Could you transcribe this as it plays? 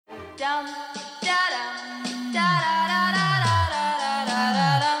Dum da dum da da da da da da da da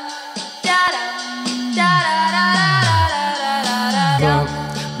da da da da da.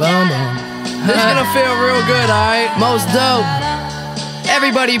 This is gonna feel real good, alright? Most dope.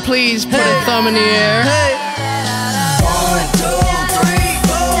 Everybody please put a thumb in the air. Hey. 1, 2, 3,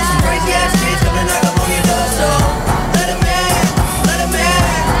 4. Some crazy ass kids gonna knock up on your door, so let 'em in, let 'em in,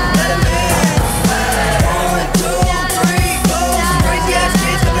 let 'em in. 1, 2, 3, 4. Some crazy ass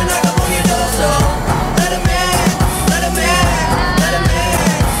kids gonna knock up on your door, so let 'em in, let 'em in, let 'em in.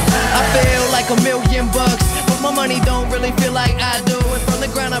 I feel like $1,000,000, but my money don't really feel like I do. And from the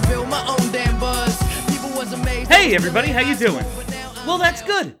ground I built my own damn buzz. People was amazed. Hey everybody, how you doing? Well, that's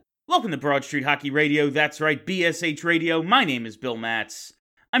good. Welcome to Broad Street Hockey Radio. That's right, BSH Radio. My name is Bill Matz.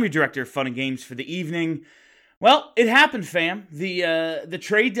 I'm your director of fun and games for the evening. Well, it happened, fam. The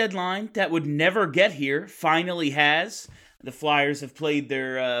trade deadline that would never get here finally has. The Flyers have played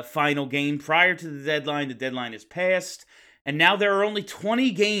their final game prior to the deadline. The deadline is passed. And now there are only 20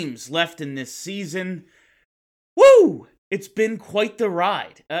 games left in this season. Woo! It's been quite the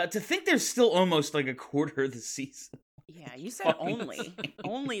ride. To think there's still almost like a quarter of the season. Yeah, you said only.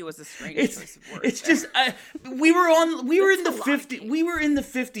 Only was a strange choice of words. It's just we were in the 50s. lot. We were in the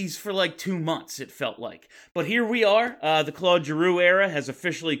 50s for like 2 months. It felt like, but here we are. The Claude Giroux era has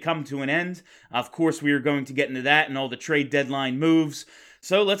officially come to an end. Of course, we are going to get into that and all the trade deadline moves.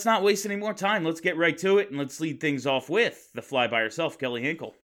 So let's not waste any more time. Let's get right to it and let's lead things off with the fly by herself, Kelly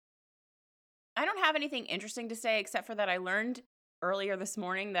Hinkle. I don't have anything interesting to say except for that I learned earlier this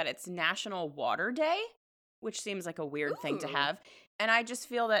morning that it's National Water Day, which seems like a weird thing to have. And I just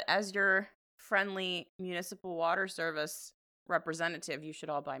feel that as your friendly municipal water service representative, you should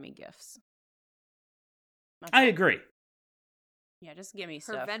all buy me gifts. That's I all. agree. Yeah, just give me Her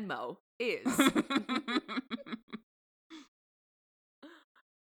stuff. Venmo is.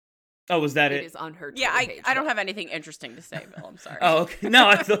 Oh, was that It it? is on her Yeah, Twitter page. I don't have anything interesting to say, Bill. I'm sorry. Oh, okay. No,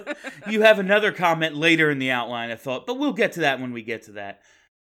 I thought you have another comment later in the outline. I thought, but we'll get to that when we get to that.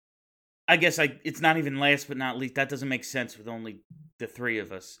 I guess it's not even last but not least. That doesn't make sense with only the three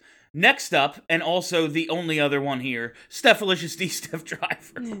of us. Next up, and also the only other one here, Stephalicious D. Steph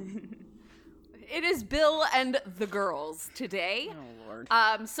Driver. It is Bill and the girls today. Oh, Lord.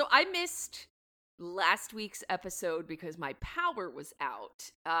 So I missed last week's episode because my power was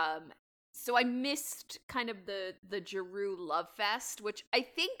out. So I missed kind of the Giroux Love Fest, which I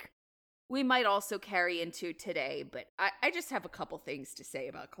think we might also carry into today, but I just have a couple things to say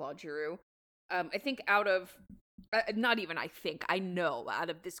about Claude Giroux. I think I know out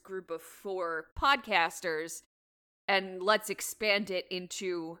of this group of 4 podcasters, and let's expand it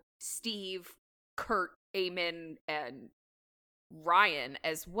into Steve, Kurt, Eamon, and Ryan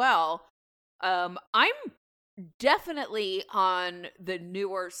as well. I'm definitely on the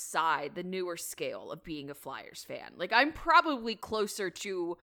newer side, the newer scale of being a Flyers fan. Like, I'm probably closer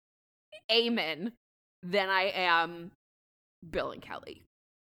to Eamon than I am Bill and Kelly.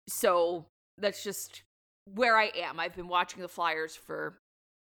 So that's just where I am. I've been watching the Flyers for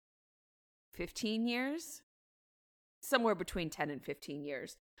 15 years, somewhere between 10 and 15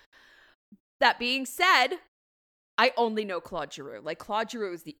 years. That being said, I only know Claude Giroux. Like, Claude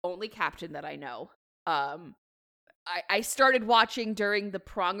Giroux is the only captain that I know. I started watching during the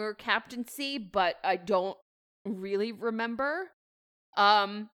Pronger captaincy, but I don't really remember.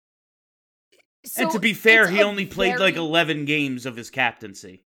 And to be fair, it's he only played like very- 11 games of his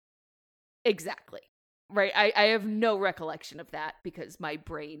captaincy. Exactly. Right. I have no recollection of that because my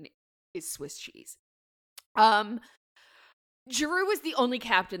brain is Swiss cheese. Giroux is the only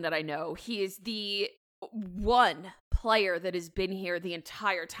captain that I know. He is the one player that has been here the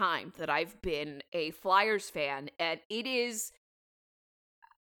entire time that I've been a Flyers fan. And it is,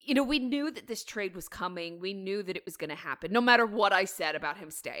 we knew that this trade was coming. We knew that it was going to happen, no matter what I said about him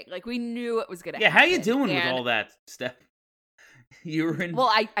staying. Like, we knew it was going to Yeah, happen. how you doing with And- all that, Steph? You were in...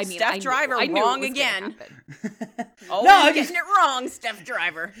 Well, I mean, Steph Driver I knew it wrong was gonna again. happen. Always No, I getting it wrong, Steph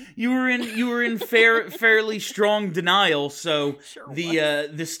Driver. You were in fairly strong denial, so Sure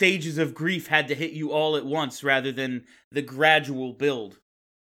the stages of grief had to hit you all at once rather than the gradual build.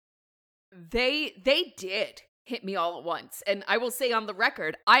 They did hit me all at once. And I will say on the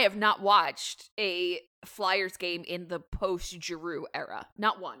record, I have not watched a Flyers game in the post-Giroux era.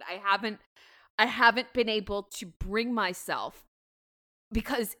 Not one. I haven't been able to bring myself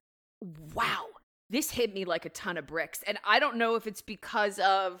because, wow, this hit me like a ton of bricks. And I don't know if it's because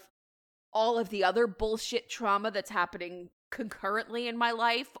of all of the other bullshit trauma that's happening concurrently in my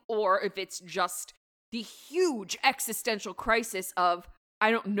life, or if it's just the huge existential crisis of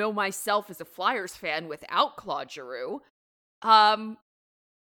I don't know myself as a Flyers fan without Claude Giroux.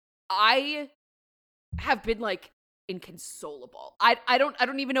 I have been like inconsolable. I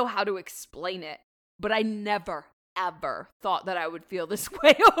don't even know how to explain it, but I never ever thought that I would feel this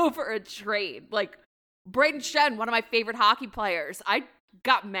way over a trade. Like Braden Shen, one of my favorite hockey players. I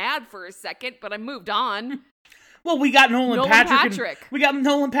got mad for a second, but I moved on. Well, we got Nolan Patrick. Patrick. We got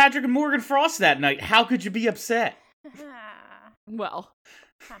Nolan Patrick and Morgan Frost that night. How could you be upset? Well,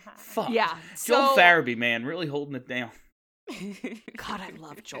 Fuck. yeah. Joel Farabee, man, really holding it down. God, I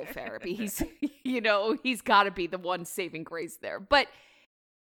love Joel Farabee. He's, he's got to be the one saving grace there. But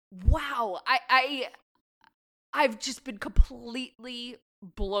wow, I've just been completely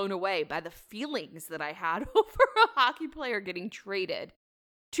blown away by the feelings that I had over a hockey player getting traded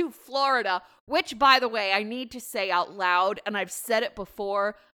to Florida, which, by the way, I need to say out loud, and I've said it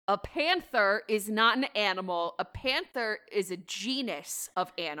before, a panther is not an animal. A panther is a genus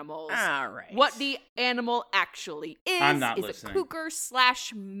of animals. All right. What the animal actually I'm not is listening. a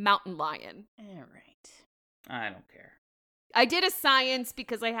cougar/mountain lion. All right. I don't care. I did a science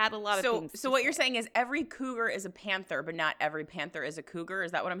because I had a lot of things. So what you're saying is every cougar is a panther, but not every panther is a cougar?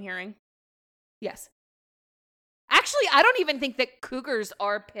 Is that what I'm hearing? Yes. Actually, I don't even think that cougars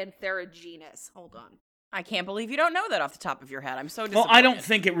are Panthera genus. Hold on. I can't believe you don't know that off the top of your head. I'm so Well, disappointed. I don't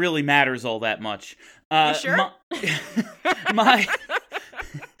think it really matters all that much. You sure?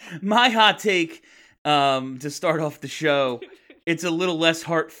 My hot take to start off the show, it's a little less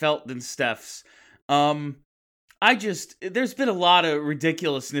heartfelt than Steph's. There's been a lot of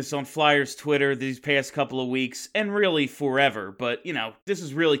ridiculousness on Flyers Twitter these past couple of weeks, and really forever, but, this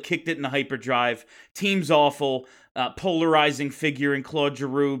has really kicked it into hyperdrive. Team's awful, polarizing figure in Claude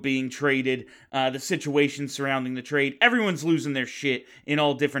Giroux being traded, the situation surrounding the trade. Everyone's losing their shit in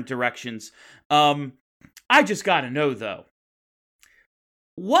all different directions. I just gotta know, though,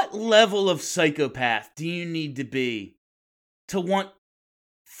 what level of psychopath do you need to be to want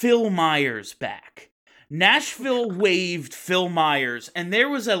Phil Myers back? Nashville waived Phil Myers, and there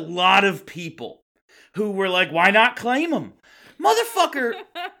was a lot of people who were like, why not claim him? Motherfucker.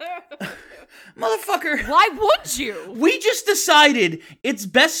 Why would you? We just decided it's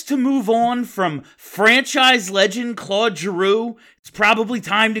best to move on from franchise legend Claude Giroux. It's probably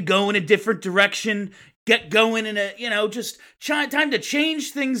time to go in a different direction, get going in a, time to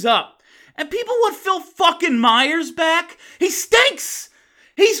change things up. And people want Phil fucking Myers back? He stinks!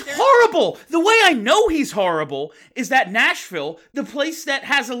 He's horrible! The way I know he's horrible is that Nashville, the place that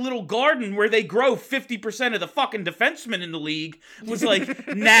has a little garden where they grow 50% of the fucking defensemen in the league, was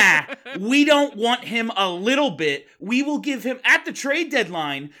like, nah, we don't want him a little bit. We will give him, at the trade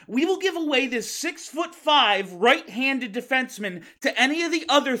deadline, we will give away this 6'5" right-handed defenseman to any of the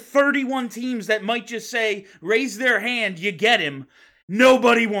other 31 teams that might just say, raise their hand, you get him.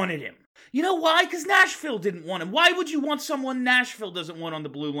 Nobody wanted him. You know why? Because Nashville didn't want him. Why would you want someone Nashville doesn't want on the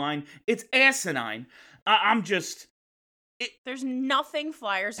blue line? It's asinine. There's nothing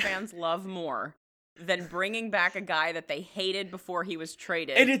Flyers fans love more than bringing back a guy that they hated before he was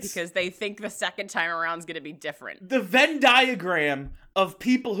traded, And it's- because they think the second time around is going to be different. The Venn diagram of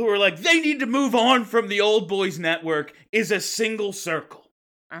people who are like, they need to move on from the old boys network is a single circle.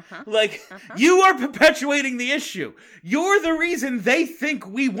 You are perpetuating the issue. You're the reason they think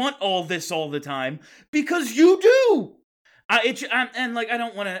we want all this all the time, because you do. I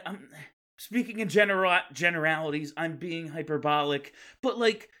don't want to. I'm speaking in generalities. I'm being hyperbolic, but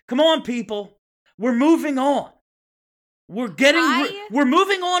come on, people. We're moving on. We're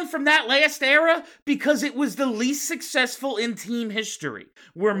moving on from that last era because it was the least successful in team history.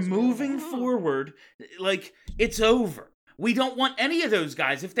 We're moving forward. It's over. We don't want any of those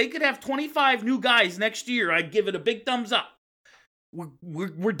guys. If they could have 25 new guys next year, I'd give it a big thumbs up.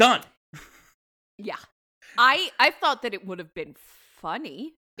 We're done. Yeah. I thought that it would have been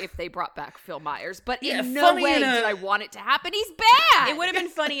funny if they brought back Phil Myers, but in no way did I want it to happen. He's bad! It would have been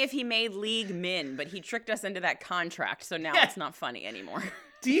funny if he made league min, but he tricked us into that contract, so now it's not funny anymore.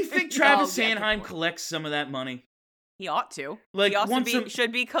 Do you think Travis Sanheim collects some of that money? He ought to. Like, he also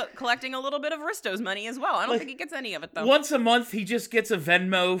should be collecting a little bit of Risto's money as well. I don't think he gets any of it, though. Once a month, he just gets a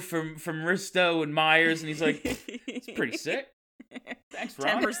Venmo from Risto and Myers, and he's like, it's pretty sick. Thanks,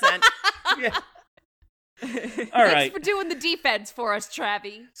 Ron. 10%. Yeah. All right. Thanks for doing the defense for us,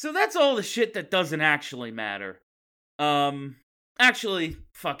 Travi. So that's all the shit that doesn't actually matter. Actually,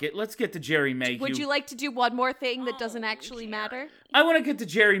 fuck it. Let's get to Jerry Mayhew. Would you like to do one more thing that doesn't actually matter? I want to get to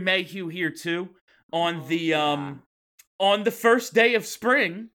Jerry Mayhew here, too. On the first day of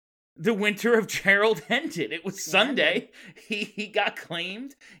spring, the winter of Gerald ended. It was Sunday. He got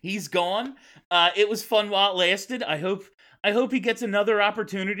claimed. He's gone. It was fun while it lasted. I hope I hope he gets another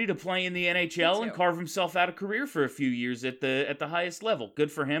opportunity to play in the NHL and too. carve himself out a career for a few years at the highest level.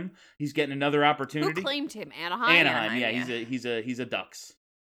 Good for him. He's getting another Who opportunity. claimed him? Anaheim. Anaheim, yeah, yeah. he's a Ducks.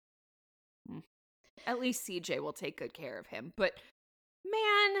 At least CJ will take good care of him. But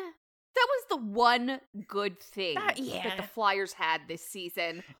man, that was the one good thing that yeah. the Flyers had this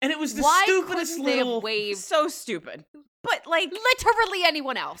season. And it was the Why stupidest couldn't they have little. waived So stupid. But like, literally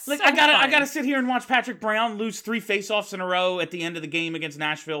anyone else? Like so I fun. gotta sit here and watch Patrick Brown lose 3 faceoffs in a row at the end of the game against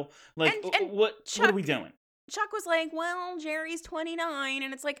Nashville. Like And what are Chuck- we doing? Chuck was like, well, Jerry's 29,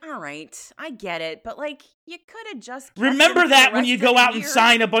 and it's like, all right, I get it, but like, you could have just kept him Remember for that the when rest you of go the out and year.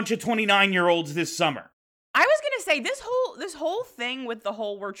 sign a bunch of 29-year-olds this summer. I was gonna say this whole thing with the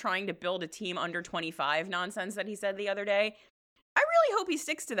whole we're trying to build a team under 25 nonsense that he said the other day. I really hope he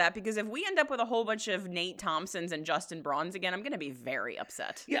sticks to that, because if we end up with a whole bunch of Nate Thompsons and Justin Bronze again, I'm gonna be very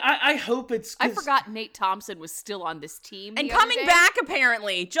upset. Yeah, I hope it's. I 'cause- forgot Nate Thompson was still on this team. And the other coming day. back,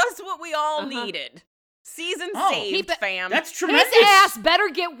 apparently, just what we all Uh-huh. needed. Season Oh, saved, he- fam. That's His tremendous. ass better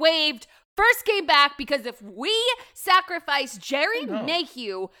get waived first game back, because if we sacrifice Jerry Oh, no.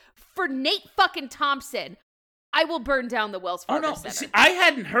 Mayhew for Nate fucking Thompson, I will burn down the Wells Oh Fargo no! Center. See, I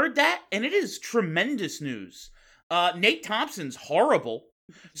hadn't heard that, and it is tremendous news. Nate Thompson's horrible,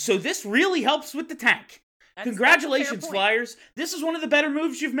 so this really helps with the tank. That's a Congratulations, fair point. Flyers! This is one of the better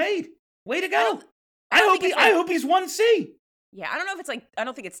moves you've made. Way to go! Well, I don't hope think he. it's I like- hope he's 1C. Yeah, I don't know if it's like, I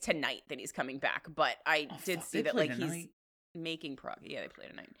don't think it's tonight that he's coming back, but I Oh, did fuck, see they that play like tonight? he's making progress. Yeah, they play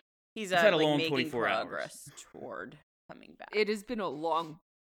tonight. He's It's had a like long making 24 hours. progress toward coming back. It has been a long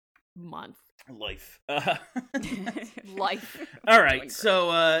month. Life. Life. All Doing right, great.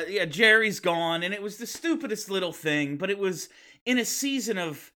 so yeah, Jerry's gone, and it was the stupidest little thing, but it was in a season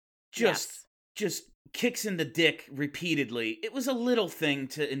of just kicks in the dick repeatedly. It was a little thing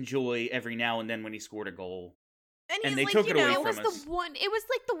to enjoy every now and then when he scored a goal. and and he's they like, took you it away know, It was from us. the one. It was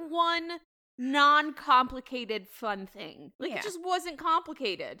like the one non-complicated fun thing. Like Yeah. it just wasn't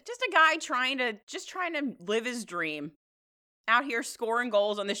complicated. just a guy trying to live his dream, out here scoring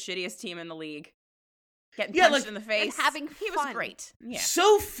goals on the shittiest team in the league, getting Yeah, punched like- in the face, having He was fun. great. Yeah.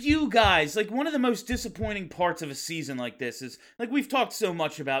 So few guys, like one of the most disappointing parts of a season like this is, like we've talked so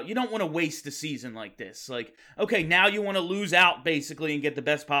much about, you don't want to waste a season like this. Like, okay, now you want to lose out basically and get the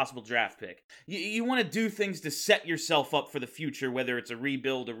best possible draft pick. You want to do things to set yourself up for the future, whether it's a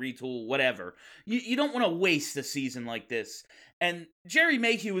rebuild, a retool, whatever. You don't want to waste a season like this. And Jerry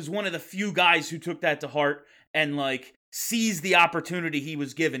Mayhew was one of the few guys who took that to heart and like seized the opportunity he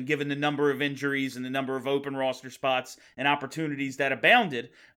was given the number of injuries and the number of open roster spots and opportunities that abounded.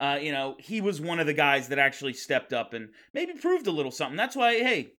 He was one of the guys that actually stepped up and maybe proved a little something. That's why,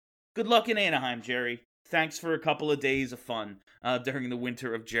 hey, good luck in Anaheim, Jerry. Thanks for a couple of days of fun during the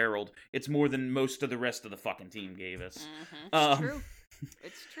winter of Gerald. It's more than most of the rest of the fucking team gave us. It's true.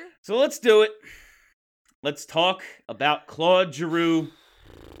 It's true. So let's do it. Let's talk about Claude Giroux.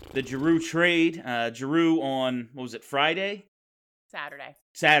 The Giroux trade. Giroux on, what was it, Friday?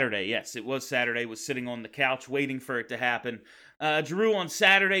 Saturday, yes. It was Saturday. Was sitting on the couch waiting for it to happen. Giroux on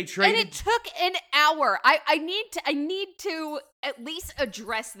Saturday traded. And it took an hour. I need to at least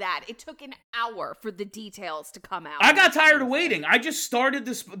address that. It took an hour for the details to come out. I got tired of waiting. I just started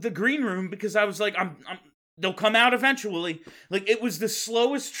the green room because I was like, they'll come out eventually. Like, it was the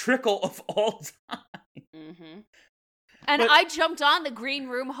slowest trickle of all time. Mm-hmm. And But- I jumped on the green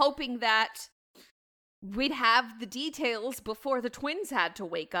room hoping that we'd have the details before the Twins had to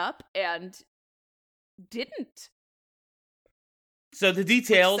wake up, and didn't. So the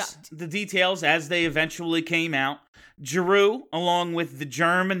sucked. details as they eventually came out, Giroux, along with the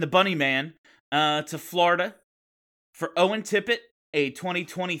Germ and the Bunny Man, to Florida for Owen Tippett, a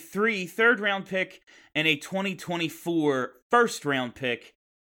 2023 third-round pick, and a 2024 first-round pick.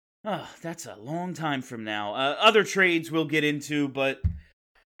 Oh, that's a long time from now. Other trades we'll get into, but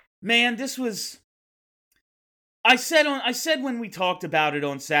man, this was. I said when we talked about it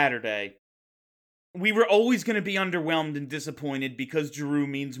on Saturday, we were always going to be underwhelmed and disappointed because Giroux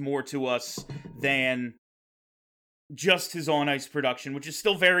means more to us than just his on-ice production, which is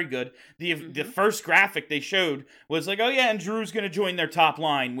still very good. The first graphic they showed was like, oh yeah, and Giroux's going to join their top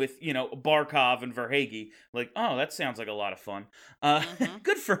line with, Barkov and Verhaeghe. Like, oh, that sounds like a lot of fun.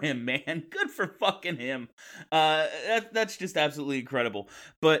 Good for him, man. Good for fucking him. That's just absolutely incredible.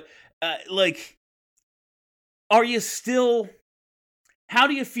 But, are you still... How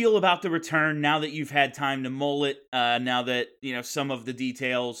do you feel about the return now that you've had time to mull it? Now that some of the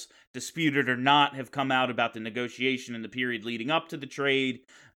details, disputed or not, have come out about the negotiation and the period leading up to the trade.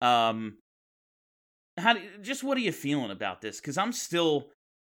 What are you feeling about this? Because I'm still,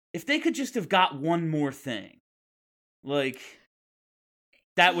 if they could just have got one more thing, Like,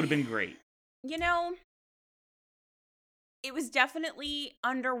 that would have been great. You know, it was definitely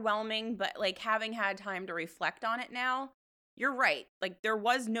underwhelming, but like having had time to reflect on it now, you're right. Like there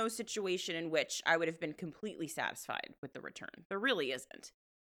was no situation in which I would have been completely satisfied with the return. There really isn't.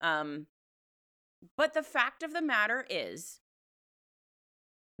 But the fact of the matter is,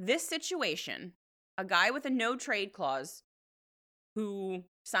 this situation, a guy with a no trade clause who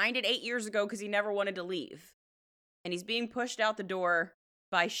signed it 8 years ago because he never wanted to leave, and he's being pushed out the door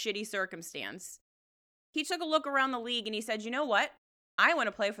by shitty circumstance. He took a look around the league and he said, you know what? I want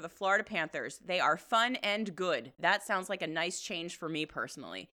to play for the Florida Panthers. They are fun and good. That sounds like a nice change for me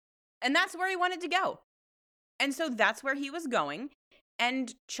personally. And that's where he wanted to go. And so that's where he was going.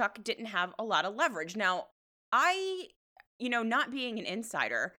 And Chuck didn't have a lot of leverage. Now, not being an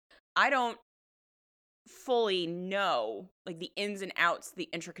insider, I don't fully know like the ins and outs, the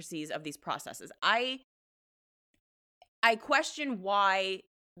intricacies of these processes. I question why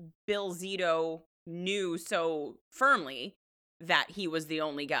Bill Zito knew so firmly that he was the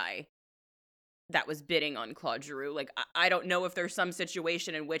only guy that was bidding on Claude Giroux. Like, I don't know if there's some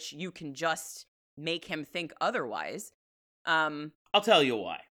situation in which you can just make him think otherwise. I'll tell you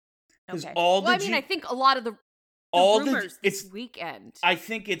why. Because Okay. I think a lot of the rumors this weekend. I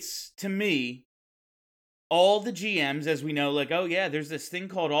think it's, to me, all the GMs, as we know, like, oh yeah, there's this thing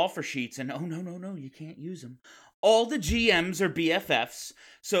called offer sheets, and oh no, you can't use them. All the GMs are BFFs,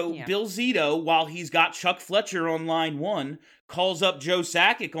 so Yeah. Bill Zito, while he's got Chuck Fletcher on line 1, calls up Joe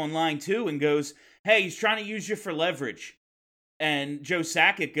Sakic on line 2 and goes, hey, he's trying to use you for leverage. And Joe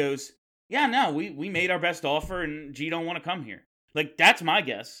Sakic goes, yeah, no, we made our best offer, and G don't want to come here. Like, that's my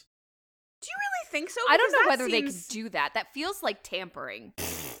guess. Do you really think so? I don't Because know that whether they seems- could do that. That feels like tampering.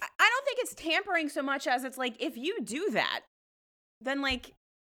 I don't think it's tampering so much as it's like, if you do that, then like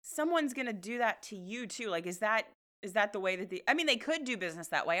someone's gonna do that to you too. Like, is that the way that they could do business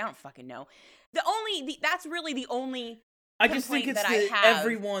that way. I don't fucking know. That's really the only I just think complaint it's that I have.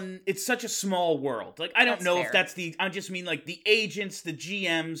 everyone, it's such a small world. Like, I don't That's know fair. if that's I just mean like the agents, the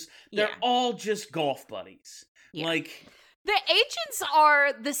GMs, they're Yeah. all just golf buddies. Yeah. Like, The agents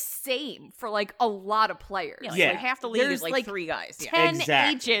are the same for like a lot of players. Yeah, Yeah. like half the league There's, is like like, 3 guys. Yeah. 10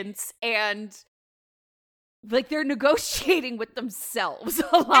 Exactly. agents, and like they're negotiating with themselves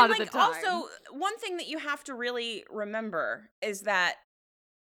a lot And of the like time. also, one thing that you have to really remember is that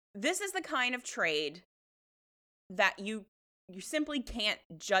this is the kind of trade that you simply can't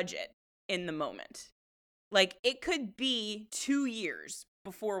judge it in the moment. Like, it could be 2 years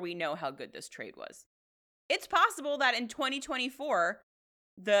before we know how good this trade was. It's possible that in 2024,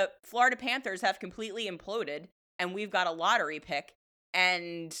 the Florida Panthers have completely imploded and we've got a lottery pick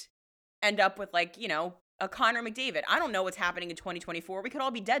and end up with, like, a Connor McDavid. I don't know what's happening in 2024. We could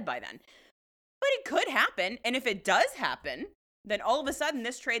all be dead by then. But it could happen. And if it does happen, then all of a sudden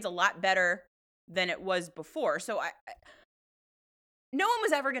this trade's a lot better than it was before. So no one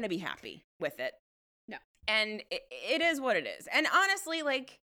was ever going to be happy with it. No. And it is what it is. And honestly,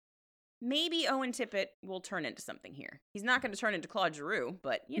 like, maybe Owen Tippett will turn into something here. He's not going to turn into Claude Giroux,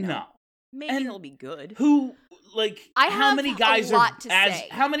 but, no. maybe And he'll be good. Who, like, I how have many a guys lot are to as say.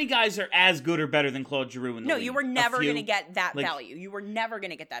 how many guys are as good or better than Claude Giroux in the No, league? you were A never few? going to get that Like- value. You were never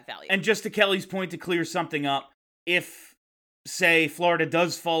going to get that value. And just to Kelly's point, to clear something up, if, say, Florida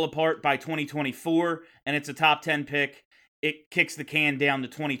does fall apart by 2024 and it's a top 10 pick, it kicks the can down to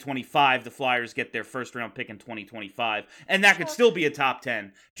 2025. The Flyers get their first round pick in 2025. And that could still be a top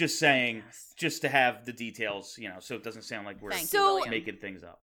 10. Just saying, Yes. just to have the details, so it doesn't sound like we're Thank you, So- William. making things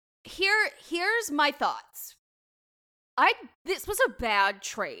up. Here's my thoughts. This was a bad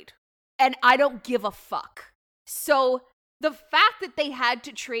trade, and I don't give a fuck. So the fact that they had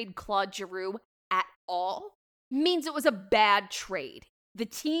to trade Claude Giroux at all means it was a bad trade. The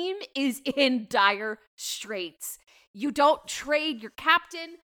team is in dire straits. You don't trade your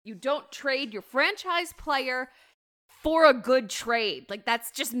captain, you don't trade your franchise player for a good trade. Like,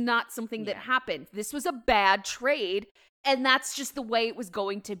 that's just not something that Yeah. happened. This was a bad trade. And that's just the way it was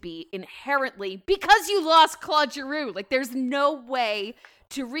going to be inherently because you lost Claude Giroux. Like, there's no way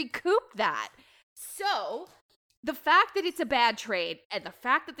to recoup that. So, the fact that it's a bad trade and the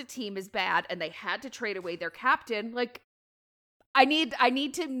fact that the team is bad and they had to trade away their captain, like, I need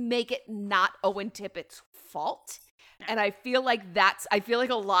to make it not Owen Tippett's fault. And I feel like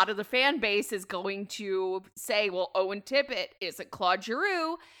a lot of the fan base is going to say, well, Owen Tippett isn't Claude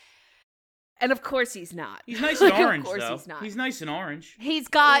Giroux. And of course he's not. He's nice and Like, orange, Of course though. he's not. He's nice and orange. He's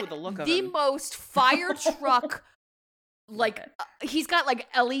got Ooh, the look of the him. most fire truck like it. he's got like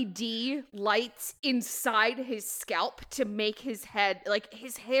LED lights inside his scalp to make his head, like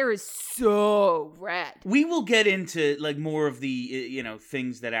his hair is so red. We will get into like more of the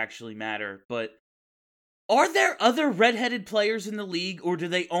things that actually matter, but are there other redheaded players in the league, or do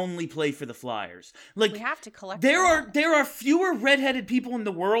they only play for the Flyers? Like, We have to collect there them all. are fewer redheaded people in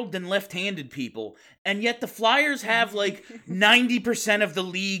the world than left-handed people, and yet the Flyers have like 90% of the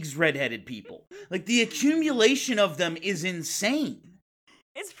league's redheaded people. Like, the accumulation of them is insane.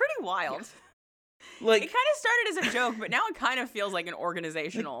 It's pretty wild. Like, It kind of started as a joke, but now it kind of feels like an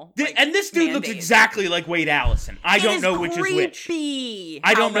organizational. and this dude looks mandate. exactly like Wade Allison. I It don't is know which is which. creepy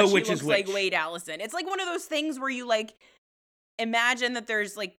I don't how know much which he is looks like which. Wade Allison. It's like one of those things where you like imagine that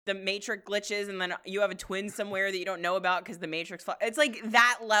there's like the Matrix glitches, and then you have a twin somewhere that you don't know about because the Matrix. It's like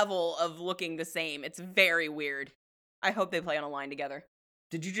that level of looking the same. It's very weird. I hope they play on a line together.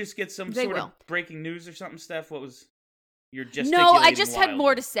 Did you just get some They sort will. of breaking news or something, Steph? What was your No, gesticulating I just had wildly?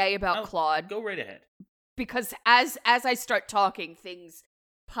 more to say about Oh, Claude. Go right ahead. Because as I start talking, things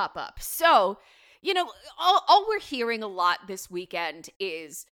pop up. So, all we're hearing a lot this weekend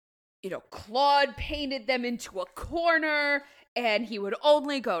is, Claude painted them into a corner, and he would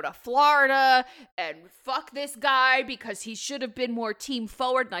only go to Florida, and fuck this guy because he should have been more team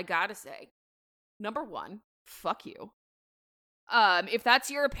forward. And I gotta say, number one, fuck you. If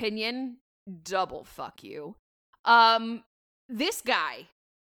that's your opinion, double fuck you.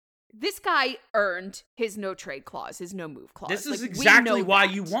 This guy earned his no trade clause, his no move clause. This is Like, we exactly know why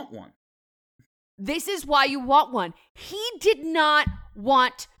that. you want one. This is why you want one. He did not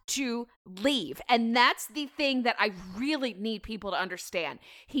want to leave. And that's the thing that I really need people to understand.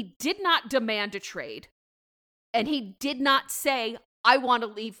 He did not demand a trade. And he did not say, I want to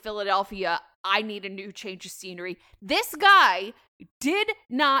leave Philadelphia. I need a new change of scenery. This guy did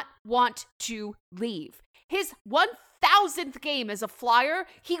not want to leave. His 1,000th game as a Flyer,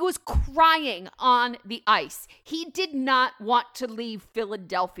 he was crying on the ice. He did not want to leave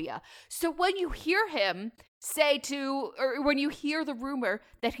Philadelphia. So when you hear him or when you hear the rumor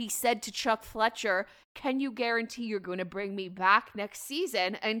that he said to Chuck Fletcher, can you guarantee you're going to bring me back next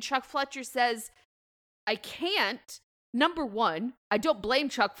season? And Chuck Fletcher says, I can't. Number one, I don't blame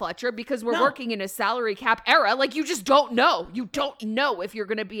Chuck Fletcher because we're No. working in a salary cap era. Like, you just don't know. You don't know if you're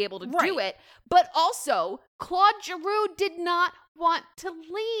going to be able to do Right. it. But also, Claude Giroux did not want to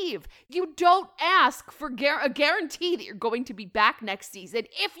leave. You don't ask for a guarantee that you're going to be back next season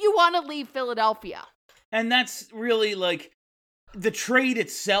if you want to leave Philadelphia. And that's really like the trade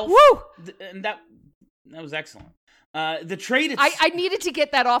itself. Woo! And that was excellent. The trade itself. I needed to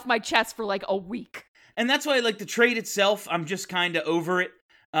get that off my chest for like a week. And that's why, like, the trade itself, I'm just kind of over it.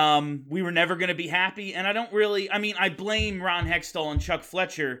 We were never going to be happy, and I blame Ron Hextall and Chuck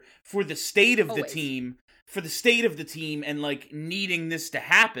Fletcher for the state of Always. the team, and, like, needing this to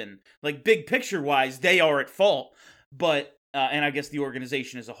happen. Like, big picture-wise, they are at fault, but, and I guess the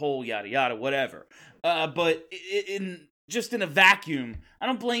organization as a whole, yada, yada, whatever. But in a vacuum, I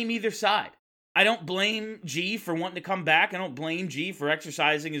don't blame either side. I don't blame G for wanting to come back. I don't blame G for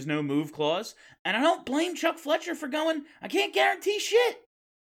exercising his no move clause. And I don't blame Chuck Fletcher for going, I can't guarantee shit.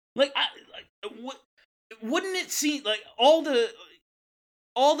 Wouldn't it seem like all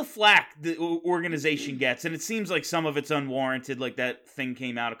the flack the organization gets, and it seems like some of it's unwarranted, like that thing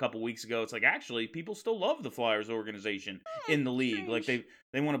came out a couple weeks ago. It's like, actually, people still love the Flyers organization in the league. Like, they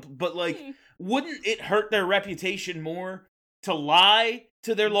want to, but like, wouldn't it hurt their reputation more to lie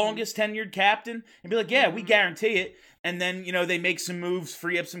to their longest tenured captain and be like, yeah, we guarantee it. And then, they make some moves,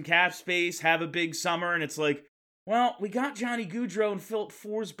 free up some cap space, have a big summer. And it's like, well, we got Johnny Gaudreau and Philip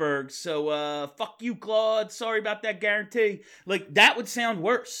Forsberg. So, fuck you, Claude. Sorry about that guarantee. Like, that would sound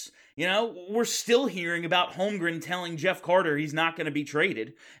worse. We're still hearing about Holmgren telling Jeff Carter he's not going to be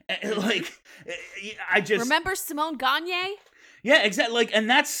traded. Like, I just... Remember Simone Gagne? Yeah, exactly. Like, and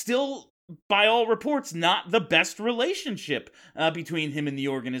that's still, by all reports, not the best relationship between him and the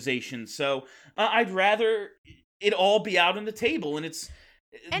organization. So I'd rather it all be out on the table, and it's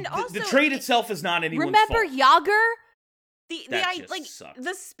And the also, trade itself is not anyone's Remember fault. Yager? That just sucks.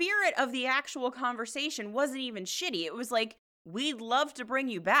 The spirit of the actual conversation wasn't even shitty. It was like, we'd love to bring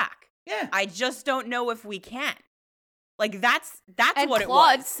you back. Yeah, I just don't know if we can. Like, that's And what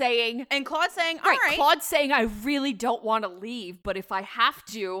Claude it was. saying, And Claude saying, all right. Claude saying, I really don't want to leave, but if I have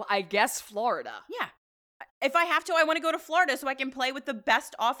to, I guess Florida. Yeah. If I have to, I want to go to Florida so I can play with the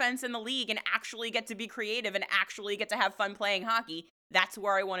best offense in the league and actually get to be creative and actually get to have fun playing hockey. That's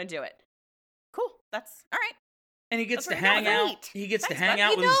where I want to do it. Cool. That's all right. and he gets to That's where hang you're going. out. He gets to Thanks, hang bud.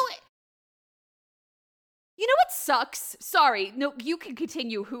 out with. You know what sucks? Sorry, no, you can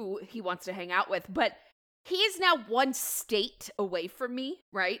continue who he wants to hang out with, but he is now 1 state away from me,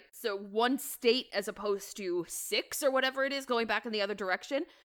 right? So 1 state as opposed to 6 or whatever it is, going back in the other direction.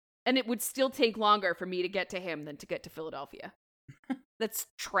 And it would still take longer for me to get to him than to get to Philadelphia. That's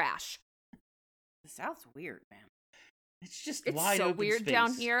trash. The South's weird, man. It's just It's wide so open weird space.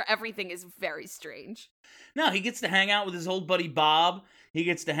 down here. Everything is very strange. No, he gets to hang out with his old buddy Bob. He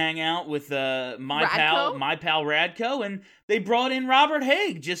gets to hang out with my pal Radko, and they brought in Robert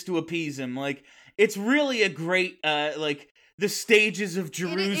Haig just to appease him. Like, it's really a great the stages of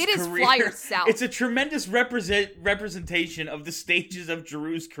Giroux's it is career. Flyers South. It's a tremendous representation of the stages of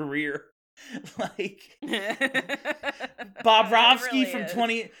Giroux's career. Like Bobrovsky from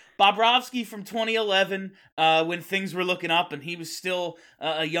 2011, when things were looking up and he was still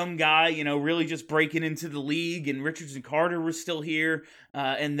a young guy, you know, really just breaking into the league, and Richards and Carter were still here,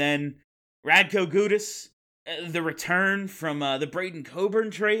 and then Radko Gudas, the return from the Braden Coburn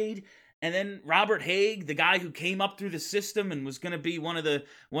trade. And then Robert Haig, the guy who came up through the system and was going to be one of the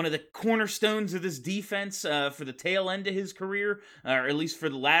cornerstones of this defense for the tail end of his career, or at least for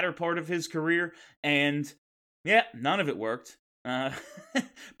the latter part of his career. And yeah, none of it worked.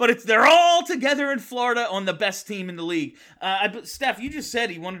 But they're all together in Florida on the best team in the league. Steph, you just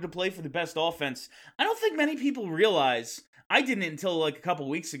said he wanted to play for the best offense. I don't think many people realize. I didn't until like a couple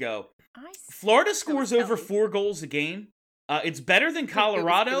weeks ago. Florida scores over 4 goals a game. It's better than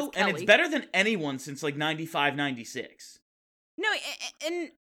Colorado, and it's better than anyone since like 95, 96. No,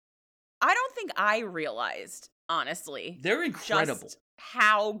 and I don't think I realized, honestly. They're incredible. Just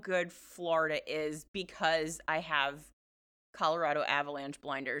how good Florida is because I have Colorado Avalanche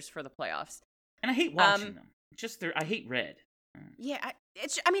blinders for the playoffs. And I hate watching them. I hate red. Yeah,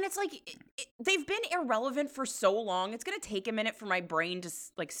 it's like they've been irrelevant for so long. It's going to take a minute for my brain to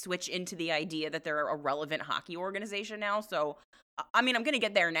like switch into the idea that they're a relevant hockey organization now. So, I mean, I'm going to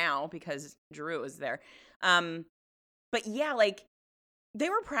get there now because Giroux is there. But yeah, like they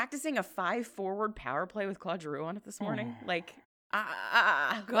were practicing a 5-forward power play with Claude Giroux on it this morning. Like,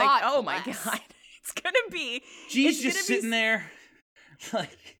 oh my God. It's going to be. G's just sitting there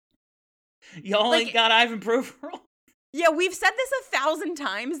like, y'all ain't got Ivan Provorov. Yeah, we've said this 1,000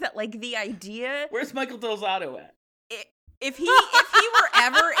 times that, like, the idea... Where's Michael Del Zotto at? If he were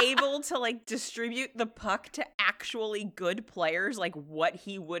ever able to, like, distribute the puck to actually good players, like, what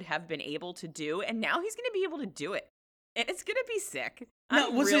he would have been able to do, and now he's going to be able to do it. And it's going to be sick.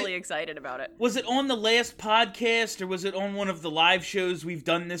 I'm really excited about it. Was it on the last podcast, or was it on one of the live shows we've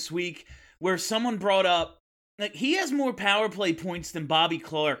done this week, where someone brought up, like, he has more power play points than Bobby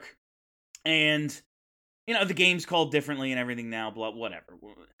Clark, and... You know, the game's called differently and everything now, blah, whatever.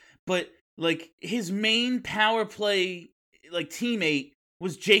 But, like, his main power play, like, teammate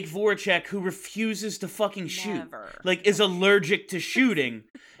was Jake Voracek, who refuses to fucking shoot. Like, is allergic to shooting.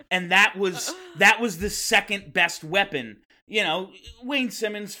 And that was the second best weapon. You know, Wayne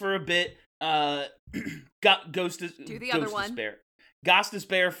Simmons for a bit, Gostis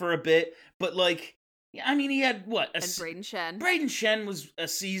Bear for a bit, but, like, I mean, he had, what? And Braden Shen. Braden Shen was a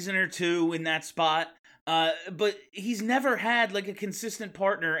season or two in that spot. But he's never had, like, a consistent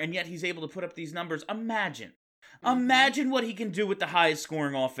partner, and yet he's able to put up these numbers. Imagine what he can do with the highest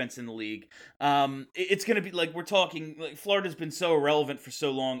scoring offense in the league. It's going to be, like, we're talking, like, Florida's been so irrelevant for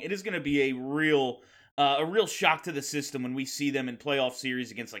so long. It is going to be a real shock to the system when we see them in playoff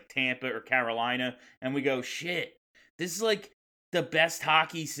series against, like, Tampa or Carolina, and we go, shit, this is, like, the best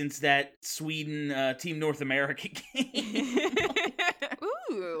hockey since that Sweden Team North America game.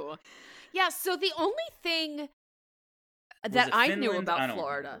 Ooh. Yeah, so the only thing that I knew about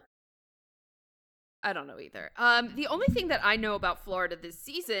Florida... I don't know either. The only thing that I know about Florida this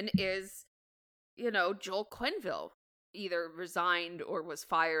season is, you know, Joel Quenneville either resigned or was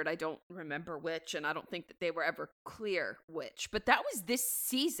fired. I don't remember which, and I don't think that they were ever clear which. But that was this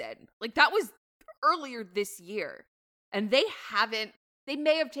season. Like, that was earlier this year. And they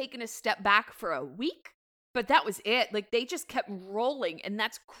may have taken a step back for a week, but that was it. Like, they just kept rolling, and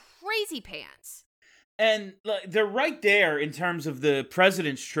that's crazy pants. And like, they're right there in terms of the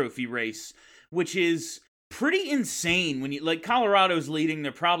President's Trophy race, which is pretty insane. When you, like, Colorado's leading,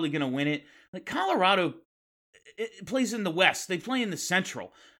 they're probably going to win it. Like, Colorado plays in the West. They play in the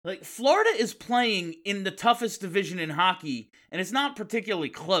Central. Like, Florida is playing in the toughest division in hockey, and it's not particularly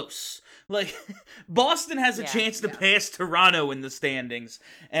close. Like, Boston has a chance to pass Toronto in the standings,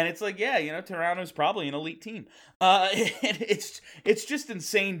 and it's like, yeah, you know, Toronto's probably an elite team. And it's just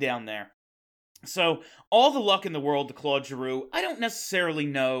insane down there. So, all the luck in the world to Claude Giroux. I don't necessarily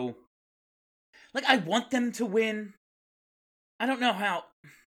know. Like, I want them to win. I don't know how.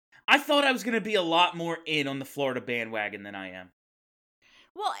 I thought I was going to be a lot more in on the Florida bandwagon than I am.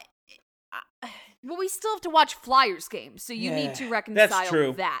 Well, But we still have to watch Flyers games, so you need to reconcile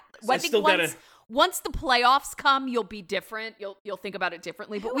true. that. So I still gotta- Once the playoffs come, you'll be different. You'll think about it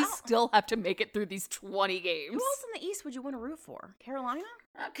differently. But we still have to make it through these 20 games. Who else in the East would you want to root for? Carolina?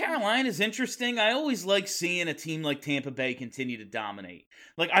 Carolina's interesting. I always like seeing a team like Tampa Bay continue to dominate.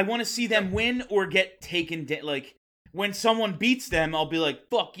 Like, I want to see them win or get taken down. Like, when someone beats them, I'll be like,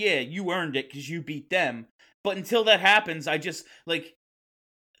 fuck yeah, you earned it because you beat them. But until that happens, I just, like,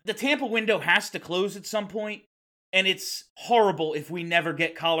 the Tampa window has to close at some point, and it's horrible if we never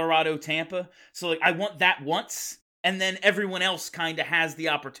get Colorado-Tampa. So, like, I want that once, and then everyone else kind of has the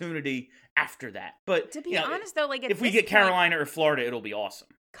opportunity after that. But To be honest, though, like, at if we this get point, Carolina or Florida, it'll be awesome.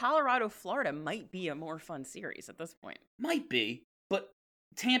 Colorado-Florida might be a more fun series at this point. Might be, but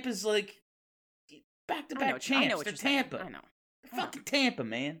Tampa's like back-to-back I champs. know what They're you're saying. Tampa. I know. Fucking Tampa,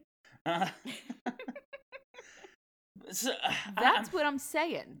 man. So, That's what I'm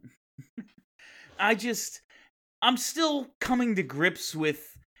saying. I'm still coming to grips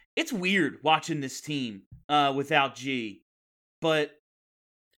with, it's weird watching this team without G, but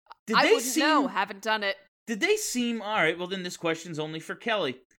I wouldn't know. Haven't done it. Did they seem, all right, well then this question's only for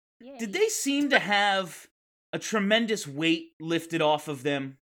Kelly. Yay. Did they seem to have a tremendous weight lifted off of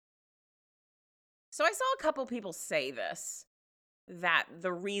them? So I saw a couple people say this, that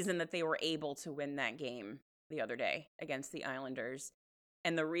the reason that they were able to win that game the other day against the Islanders,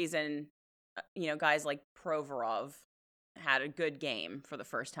 and the reason, guys like Provorov had a good game for the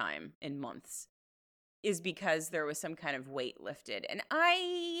first time in months, is because there was some kind of weight lifted. And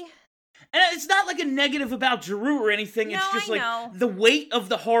it's not like a negative about Giroux or anything. No, it's just I like know. the weight of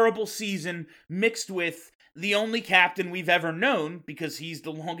the horrible season mixed with the only captain we've ever known, because he's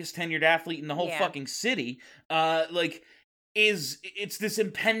the longest tenured athlete in the whole Yeah. fucking city. It's this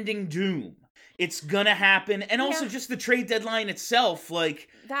impending doom. It's gonna happen. And also Yeah. just the trade deadline itself, like,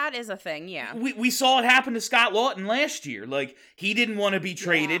 that is a thing, yeah. we saw it happen to Scott Lawton last year. Like, he didn't want to be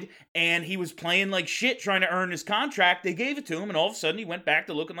traded, and he was playing like shit trying to earn his contract. They gave it to him, and all of a sudden he went back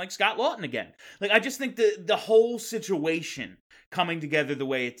to looking like Scott Lawton again. Like, I just think the whole situation coming together the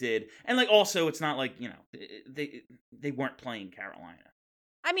way it did, and like also it's not like, they weren't playing Carolina.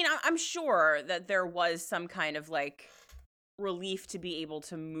 I mean, I'm sure that there was some kind of like relief to be able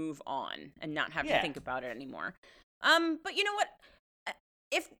to move on and not have to Yeah. think about it anymore. But you know what?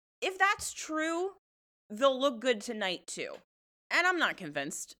 If that's true, they'll look good tonight too. And I'm not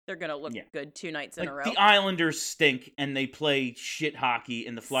convinced they're gonna look good 2 nights in Like, a row. the Islanders stink, and they play shit hockey,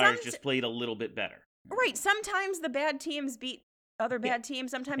 and the Flyers just played a little bit better. Right. Sometimes the bad teams beat other bad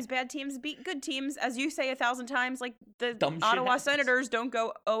teams. Sometimes bad teams beat good teams. As you say 1,000 times, like the Dumb shit Ottawa happens. Senators don't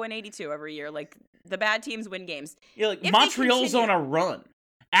go 0-82 every year. Like, the bad teams win games. Yeah, like, If they Montreal's continue- on a run.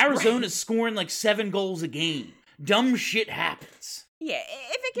 Arizona's scoring like 7 goals a game. Dumb shit happens. Yeah,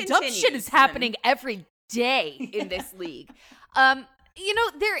 if it Dumb continues. shit is then- happening every day in this league.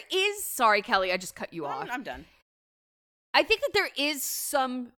 There is. Sorry, Kelly, I just cut you off. I'm done. I think that there is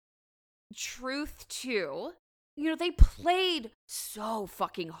some truth to, they played so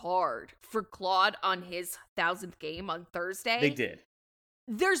fucking hard for Claude on his 1,000th game on Thursday. They did.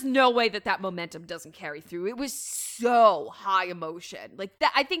 There's no way that momentum doesn't carry through. It was so high emotion. Like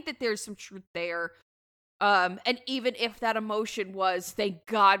that, I think that there's some truth there. And even if that emotion was, thank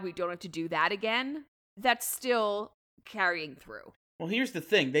God we don't have to do that again, that's still carrying through. Well, here's the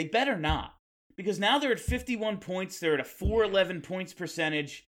thing. They better not. Because now they're at 51 points. They're at a 411 points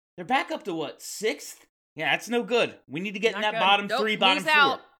percentage. They're back up to what, 6th? Yeah, that's no good. We need to get in Not that good. bottom Nope, 3, bottom lose 4.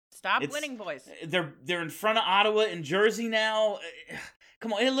 out. Stop It's- winning, boys. They're in front of Ottawa and Jersey now.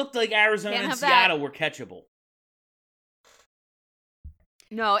 Come on, it looked like Arizona Can't and have that. Seattle were catchable.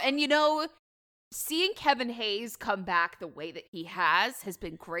 No, and seeing Kevin Hayes come back the way that he has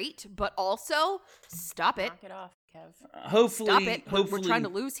been great, but also stop it. Knock it off, Kev. Hopefully, Stop it. We're hopefully, trying to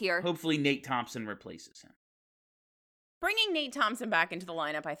lose here. Hopefully Nate Thompson replaces him. Bringing Nate Thompson back into the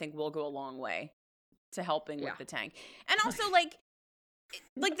lineup, I think, will go a long way to helping Yeah. with the tank. And also, like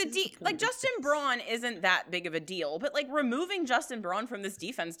Justin Braun isn't that big of a deal, but like removing Justin Braun from this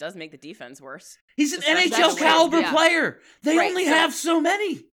defense does make the defense worse. He's an Especially NHL that's caliber weird, yeah. player. They Right, only so- have so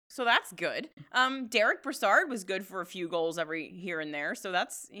many. So that's good. Derek Brassard was good for a few goals every here and there, so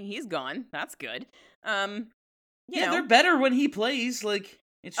he's gone. That's good. You know. They're better when he plays. Like,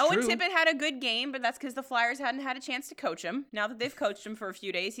 it's Owen true. Tippett had a good game, but that's because the Flyers hadn't had a chance to coach him. Now that they've coached him for a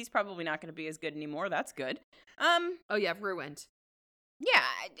few days, he's probably not going to be as good anymore. That's good. Oh yeah, ruined. Yeah,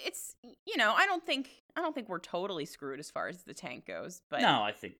 it's I don't think we're totally screwed as far as the tank goes. But No,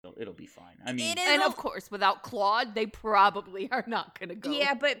 I think it'll be fine. I mean, it is And a- of course, without Claude, they probably are not going to go.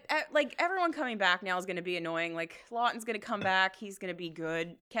 yeah, but like everyone coming back now is going to be annoying. Like Lawton's going to come back, he's going to be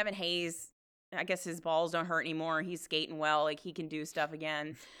good. Kevin Hayes I guess his balls don't hurt anymore. He's skating well. Like, he can do stuff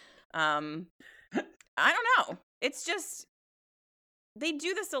again. I don't know. It's just, they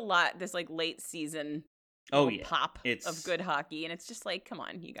do this a lot, this, like, late season pop of good hockey. And it's just like, come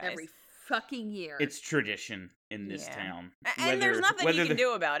on, you guys. Every fucking year. It's tradition in this town. And there's nothing you can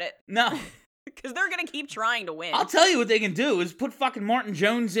do about it. No. Because they're going to keep trying to win. I'll tell you what they can do is put fucking Martin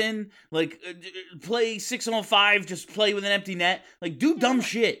Jones in, like, play 6-on-5, just play with an empty net. Like, do dumb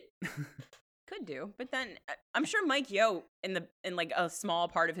shit. Could do. But then I'm sure Mike Yeo, in like a small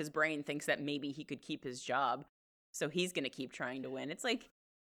part of his brain, thinks that maybe he could keep his job. So he's going to keep trying to win. It's like,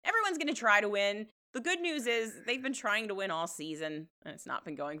 everyone's going to try to win. The good news is they've been trying to win all season, and it's not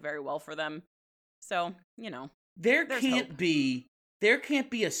been going very well for them. So, you know, There there's can't hope. be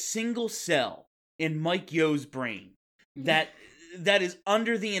a single cell in Mike Yo's brain that is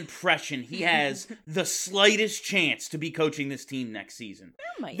under the impression he has the slightest chance to be coaching this team next season.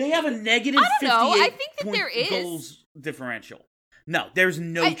 There might They be. have a negative I don't know. 58 I think that point there is. goals differential. No, there's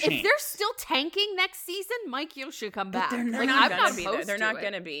no chance. If they're still tanking next season, Mike Yeo should come back. they're They're not not I'm gonna be there. opposed They're to not it.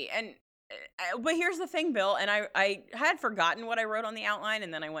 gonna be. And but here's the thing, Bill. And I had forgotten what I wrote on the outline,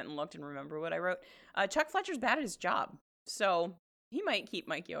 and then I went and looked and remember what I wrote. Chuck Fletcher's bad at his job, so he might keep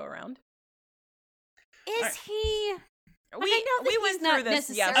Mike Yeo around. Is he? We I know that we he's went not through this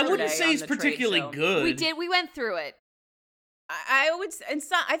necessarily- yesterday. I wouldn't say on he's the trade particularly show. good. We did. We went through it. I would, and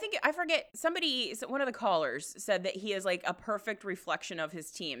so, I think I forget one of the callers said that he is like a perfect reflection of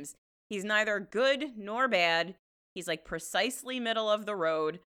his teams. He's neither good nor bad. He's like precisely middle of the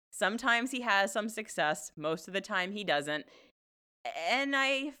road. Sometimes he has some success. Most of the time he doesn't. And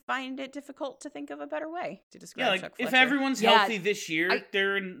I find it difficult to think of a better way to describe Yeah, like Chuck if Fletcher. everyone's Yeah, healthy this year,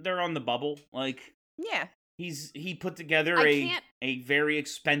 they're on the bubble. Like Yeah, he put together I a can't- very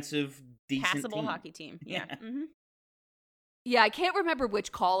expensive, decent passable team. hockey team. Yeah. Yeah. Mm-hmm. Yeah, I can't remember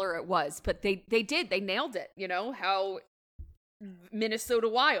which caller it was, but they did. They nailed it. You know, how Minnesota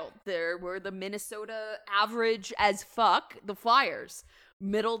Wild. There were the Minnesota average as fuck, the Flyers.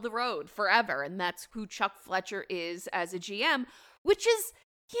 Middle of the road forever. And that's who Chuck Fletcher is as a GM, which is,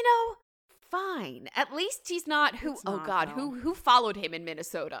 you know, fine. At least he's not who It's oh not, God, though. who followed him in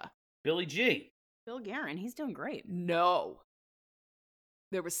Minnesota? Billy G. Bill Guerin, he's doing great. No.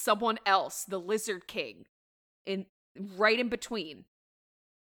 There was someone else, the Lizard King, right in between.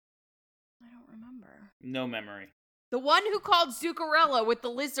 I don't remember. No memory. The one who called Zuccarello with the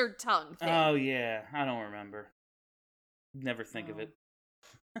lizard tongue thing. Oh yeah, I don't remember. Never think of Oh. it.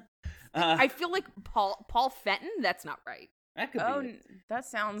 I feel like Paul Fenton. That's not right. That could Oh, be it. that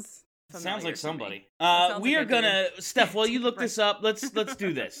sounds familiar Sounds like to somebody. me. That sounds We like are a gonna dude. Steph. While you look Right. this up, let's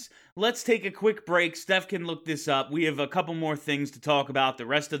do this. Let's take a quick break. Steph can look this up. We have a couple more things to talk about. The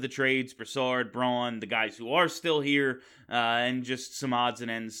rest of the trades: Brassard, Braun, the guys who are still here, and just some odds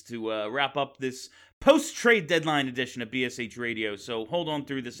and ends to wrap up this post-trade deadline edition of BSH Radio. So hold on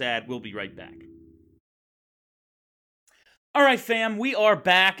through this ad. We'll be right back. All right, fam, we are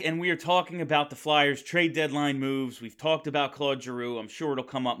back, and we are talking about the Flyers' trade deadline moves. We've talked about Claude Giroux. I'm sure it'll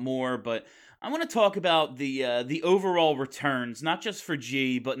come up more, but I want to talk about the overall returns, not just for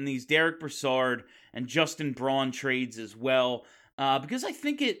G, but in these Derek Brassard and Justin Braun trades as well, because I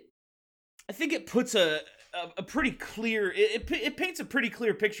think it puts a pretty clear, it paints a pretty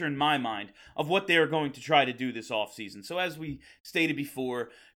clear picture in my mind of what they are going to try to do this offseason. So as we stated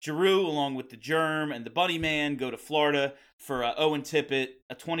before, Giroux, along with the Germ and the Bunny Man, go to Florida for Owen Tippett,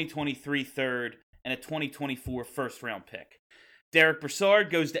 a 2023 third, and a 2024 first-round pick. Derek Brassard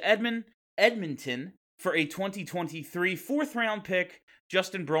goes to Edmonton for a 2023 fourth-round pick.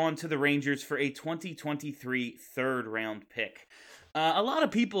 Justin Braun to the Rangers for a 2023 third-round pick. A lot of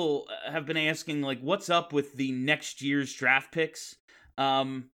people have been asking, like, what's up with the next year's draft picks?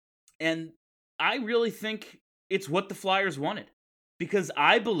 And I really think it's what the Flyers wanted. Because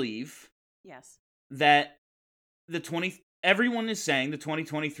I believe Yes. that everyone is saying the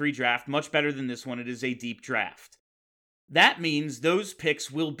 2023 draft, much better than this one, it is a deep draft. That means those picks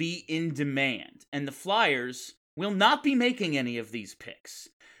will be in demand, and the Flyers will not be making any of these picks.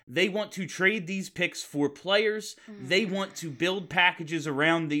 They want to trade these picks for players. They want to build packages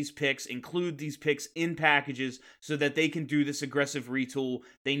around these picks, include these picks in packages so that they can do this aggressive retool.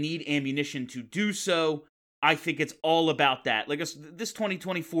 They need ammunition to do so. I think it's all about that. Like this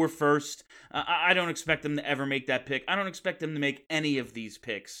 2024 first, I don't expect them to ever make that pick. I don't expect them to make any of these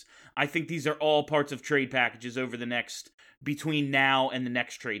picks. I think these are all parts of trade packages over the between now and the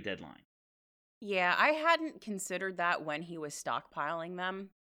next trade deadline. Yeah, I hadn't considered that when he was stockpiling them.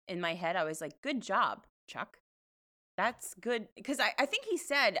 In my head, I was like, good job, Chuck. That's good. Because I think he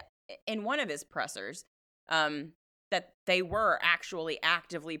said in one of his pressers that they were actually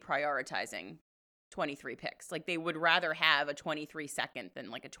actively prioritizing 23 picks. Like, they would rather have a 23 second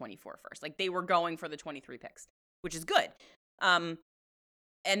than like a 24 first. Like, they were going for the 23 picks, which is good.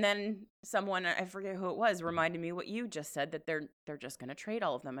 And then someone, I forget who it was, reminded me what you just said, that they're just going to trade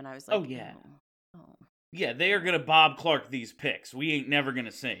all of them. And I was like, Oh, yeah. Oh. Yeah, they are going to Bob Clark these picks. We ain't never going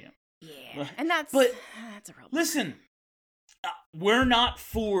to see him. Yeah. And that's a real Listen, we're not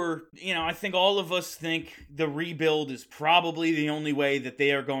for, I think all of us think the rebuild is probably the only way that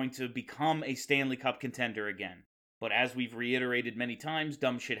they are going to become a Stanley Cup contender again. But as we've reiterated many times,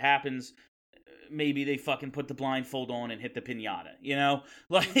 dumb shit happens. Maybe they fucking put the blindfold on and hit the pinata,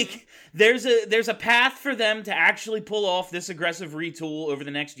 Like, there's a path for them to actually pull off this aggressive retool over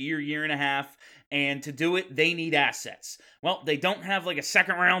the next year and a half, and to do it, they need assets. Well, they don't have, like, a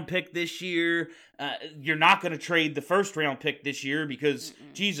second-round pick this year. You're not going to trade the first-round pick this year because,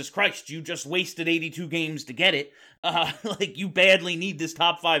 Jesus Christ, you just wasted 82 games to get it. Like, you badly need this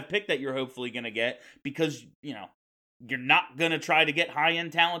top 5 pick that you're hopefully going to get because, you're not going to try to get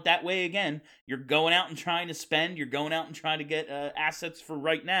high-end talent that way again. You're going out and trying to spend. You're going out and trying to get assets for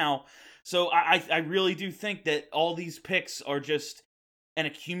right now. So I really do think that all these picks are just an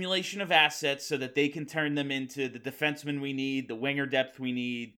accumulation of assets so that they can turn them into the defensemen we need, the winger depth we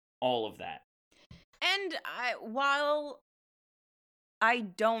need, all of that. And while I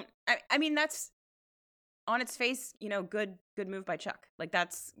don't... I mean, that's... on its face, good move by Chuck. Like,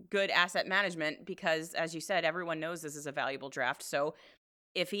 that's good asset management because, as you said, everyone knows this is a valuable draft. So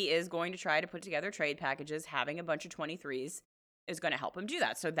if he is going to try to put together trade packages, having a bunch of 23s is going to help him do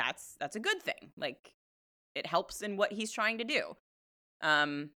that. So that's a good thing. Like, it helps in what he's trying to do.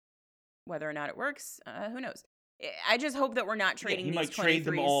 Whether or not it works, who knows? I just hope that we're not trading he these might 23s. trade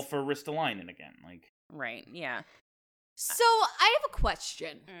them all for Ristolainen again. Like, Right, yeah. So I have a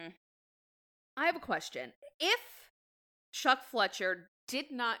question. Mm. I have a question. If Chuck Fletcher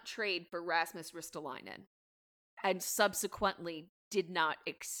did not trade for Rasmus Ristolainen and subsequently did not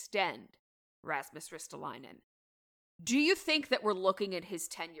extend Rasmus Ristolainen, do you think that we're looking at his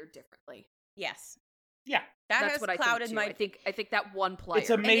tenure differently? Yes. yeah, That That's has what I clouded think too. my... I think that one player. it's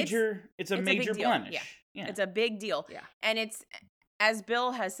a it's major a big deal. blemish. Yeah. It's a big deal. Yeah. And it's, as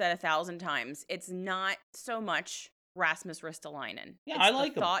Bill has said 1,000 times, it's not so much Rasmus Ristolainen. Yeah, It's I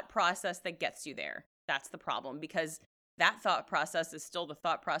like the him. thought process that gets you there. That's the problem, because that thought process is still the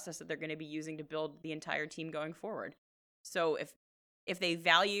thought process that they're going to be using to build the entire team going forward. So if they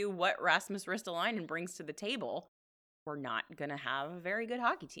value what Rasmus Ristolainen brings to the table, we're not going to have a very good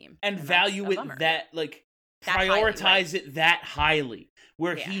hockey team. And that's value a it bummer. that, like, That highly, prioritize right. it that highly,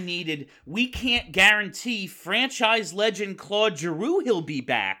 where Yeah. he needed, we can't guarantee franchise legend Claude Giroux he'll be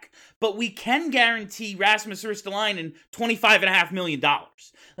back, but we can guarantee Rasmus Ristolainen $25.5 million.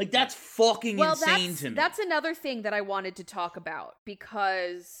 Like, that's fucking insane to me. That's another thing that I wanted to talk about,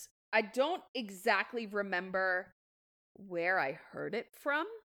 because I don't exactly remember where I heard it from.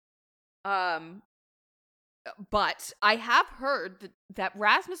 But I have heard that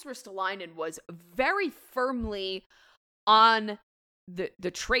Rasmus Ristolainen was very firmly on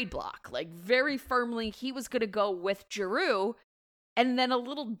the trade block. Like, very firmly, he was going to go with Giroux, and then a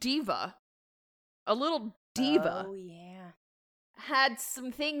little diva Oh, yeah. had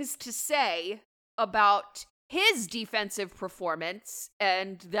some things to say about his defensive performance,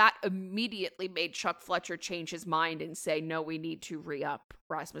 and that immediately made Chuck Fletcher change his mind and say, no, we need to re-up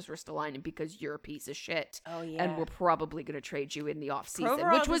Rasmus Ristolainen because you're a piece of shit. Oh, yeah. And we're probably going to trade you in the offseason,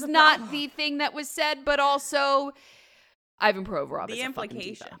 Provorov which was is a not problem. the thing that was said, but also Ivan Provorov is The a fucking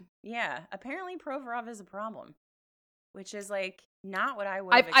implication. diva. Yeah. Apparently Provorov is a problem, which is, like, not what I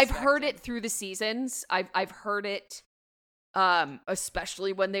would I've heard it expected. through the seasons. I've heard it,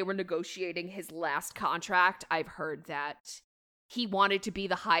 especially when they were negotiating his last contract. I've heard that he wanted to be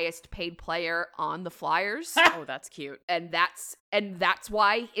the highest paid player on the Flyers, Oh, that's cute. and that's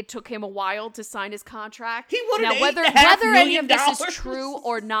why it took him a while to sign his contract. He wanted Now, whether $8.5 any of this is million. true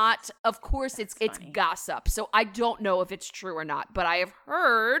or not, of course it's funny. gossip. So I don't know if it's true or not, but I have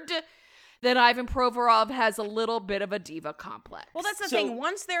heard that Ivan Provorov has a little bit of a diva complex. Well, that's the So- thing.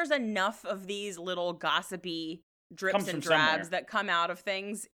 Once there's enough of these little gossipy drips Comes and from somewhere. drabs that come out of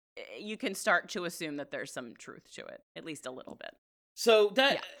things, you can start to assume that there's some truth to it, at least a little bit. So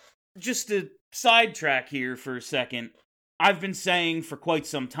that, just to sidetrack here for a second, I've been saying for quite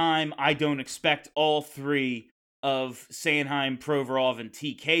some time, I don't expect all three of Sanheim, Provorov, and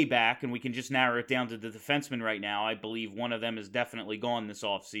TK back, and we can just narrow it down to the defensemen right now. I believe one of them is definitely gone this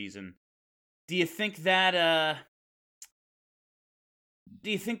offseason. Do you think that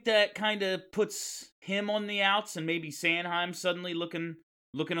kind of puts him on the outs and maybe Sanheim suddenly looking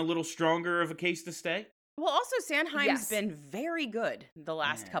a little stronger of a case to stay? Well, also Sanheim's Yes. been very good the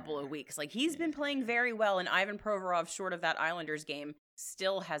last couple of weeks. Like he's been playing very well, and Ivan Provorov, short of that Islanders game,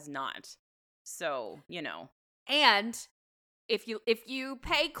 still has not. So, And if you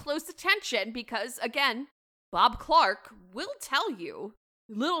pay close attention, because again, Bob Clark will tell you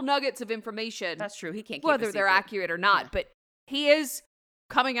little nuggets of information, that's true. He can't keep whether a they're secret. accurate or not, Yeah. but he is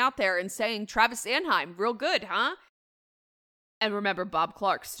coming out there and saying Travis Sanheim, real good, huh? And remember, Bob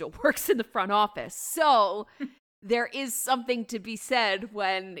Clark still works in the front office, so there is something to be said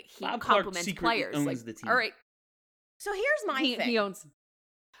when he Bob Clark compliments secretly players. owns Like, the team. all right, So here's my thing. he owns.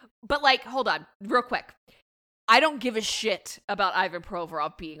 But like, hold on, real quick. I don't give a shit about Ivan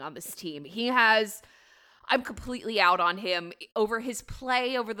Provorov being on this team. I'm completely out on him over his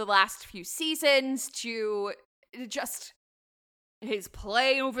play over the last few seasons to just his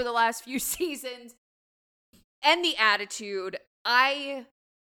play over the last few seasons and the attitude. I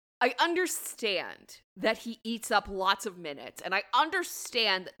understand that he eats up lots of minutes, and I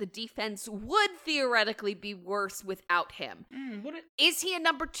understand that the defense would theoretically be worse without him. Is he a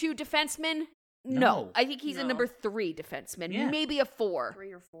number 2 defenseman? No. I think he's a No. number 3 defenseman, Yeah. maybe a 4.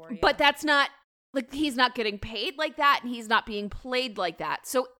 3 or 4. But that's not, like, he's not getting paid like that, and he's not being played like that.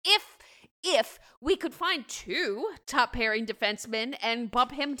 So if we could find 2 top pairing defensemen and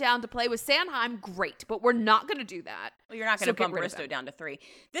bump him down to play with Sanheim, great. But we're not going to do that. Well, you're not going So to get bump rid of Risto him. down to 3.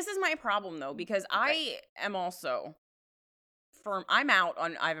 This is my problem, though, because I am also firm. I'm out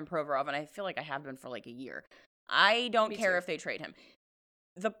on Ivan Provorov, and I feel like I have been for like a year. I don't Me care too. if they trade him.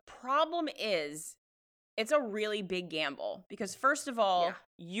 The problem is, it's a really big gamble because, first of all, Yeah.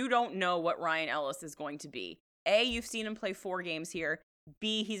 you don't know what Ryan Ellis is going to be. A, you've seen him play 4 games here.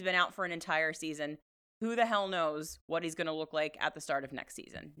 B, he's been out for an entire season. Who the hell knows what he's going to look like at the start of next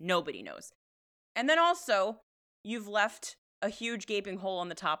season? Nobody knows. And then also, you've left a huge gaping hole on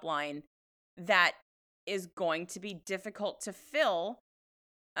the top line that is going to be difficult to fill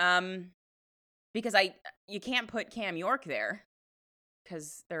because you can't put Cam York there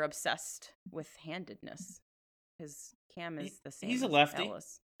because they're obsessed with handedness because Cam is the same He's a as lefty.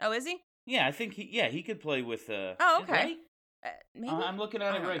 Ellis. Oh, is he? Yeah, I think he could play with. Oh, okay. Right? Maybe? I'm looking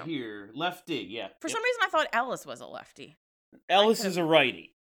at I it don't right know. here. Lefty, yeah. For Yep. some reason, I thought Ellis was a lefty. Ellis could've- is a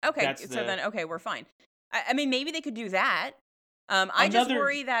righty. Okay, That's so the- then, okay, we're fine. I mean, maybe they could do that. I just Another-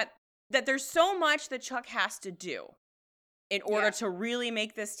 worry that there's so much that Chuck has to do in order Yeah. to really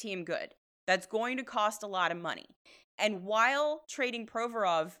make this team good. That's going to cost a lot of money. And while trading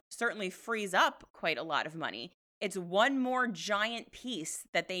Provorov certainly frees up quite a lot of money, it's one more giant piece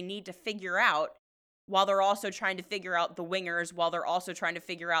that they need to figure out while they're also trying to figure out the wingers, while they're also trying to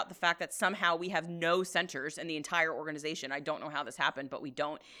figure out the fact that somehow we have no centers in the entire organization. I don't know how this happened, but we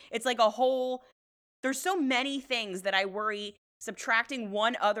don't. It's like there's so many things that I worry subtracting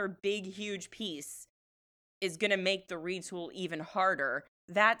one other big, huge piece is going to make the retool even harder.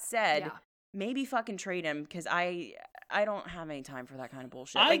 That said, Yeah. maybe fucking trade him because I don't have any time for that kind of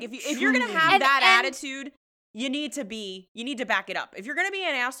bullshit. I Like if you're going to truly- have And- that and- attitude, you need to back it up. If you're going to be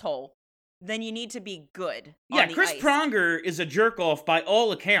an asshole, then you need to be good. Yeah, on the Chris ice. Pronger is a jerk off by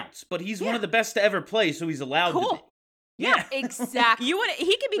all accounts, but he's one Yeah. of the best to ever play, so he's allowed to Cool. be. Yeah. Exactly.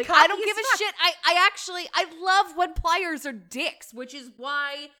 He could be Like, cocky I don't as give a fuck. shit. I love when players are dicks, which is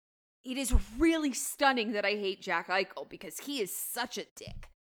why it is really stunning that I hate Jack Eichel because he is such a dick.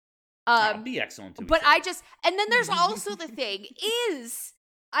 Be excellent to But each other. and then there's also the thing is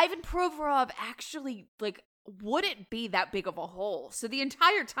Ivan Provorov actually wouldn't be that big of a hole. So the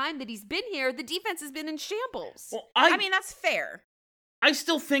entire time that he's been here, the defense has been in shambles. Well, I mean, that's fair. I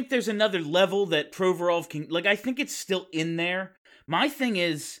still think there's another level that Provorov can, I think it's still in there. My thing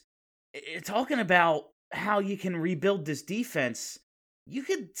is, talking about how you can rebuild this defense, you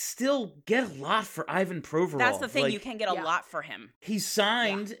could still get a lot for Ivan Provorov. That's the thing. Like, You can get a Yeah. lot for him. He's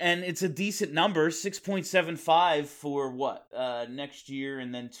signed, and it's a decent number, 6.75 for next year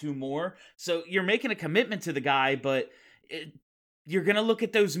and then 2 more. So you're making a commitment to the guy, but you're going to look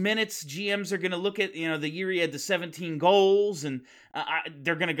at those minutes. GMs are going to look at, the year he had the 17 goals, and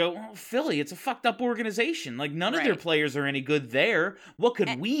they're going to go, oh, Philly, it's a fucked up organization. Like, none of their Right. players are any good there. What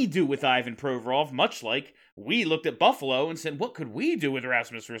could we do with Ivan Provorov? Much like we looked at Buffalo and said, what could we do with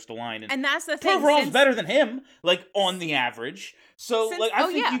Rasmus Ristolainen? And that's the thing. Provorov's since- better than him, on the average. So, Since- I oh,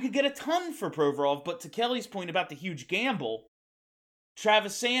 think yeah. you could get a ton for Provorov. But to Kelly's point about the huge gamble,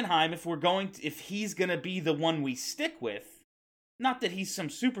 Travis Sanheim, if he's gonna be the one we stick with, not that he's some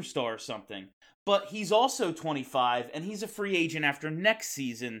superstar or something, but he's also 25 and he's a free agent after next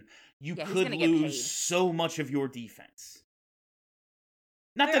season. You Yeah, he's could gonna get paid. lose so much of your defense.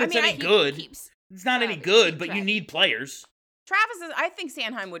 Not I that it's mean, any he good. keeps It's not any keep good, but you track. need players. Travis is, I think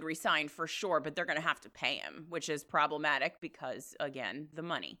Sanheim would resign for sure, but they're going to have to pay him, which is problematic because, again, the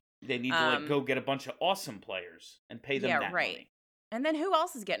money. They need to like go get a bunch of awesome players and pay them that money. And then who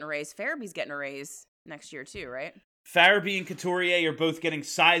else is getting a raise? Farabee's getting a raise next year too, right? Farabee and Couturier are both getting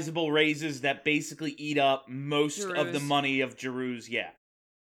sizable raises that basically eat up most of the Giroux's. money of Giroux's,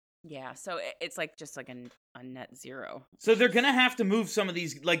 Yeah, so it's like just like a net zero. So they're going to have to move some of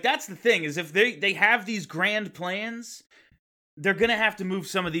these, like that's the thing, is if they have these grand plans, they're going to have to move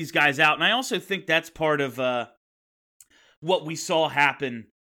some of these guys out. And I also think that's part of what we saw happen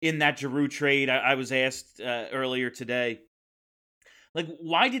in that Giroux trade. I was asked earlier today, like,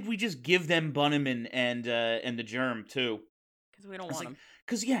 why did we just give them Bunneman and the Germ too? Because we don't want them.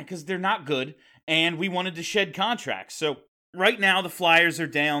 Because they're not good, and we wanted to shed contracts. So right now the Flyers are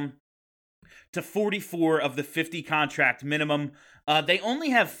down to 44 of the 50 contract minimum. They only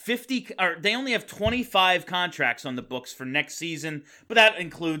have 25 contracts on the books for next season, but that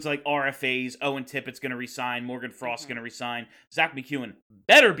includes like RFAs. Owen Tippett's going to resign. Morgan Frost's going to resign. Zach McEwen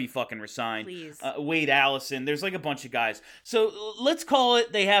better be fucking resigned. Please. Wade Allison. There's like a bunch of guys. So let's call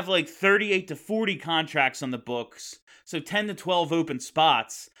it they have like 38 to 40 contracts on the books. So 10 to 12 open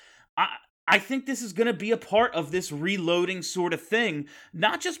spots. I think this is going to be a part of this reloading sort of thing,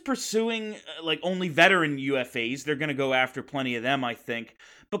 not just pursuing like only veteran UFAs. They're going to go after plenty of them, I think,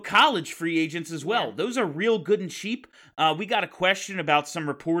 but college free agents as well. Yeah. Those are real good and cheap. We got a question about some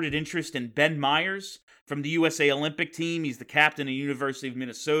reported interest in Ben Myers from the USA Olympic team. He's the captain of University of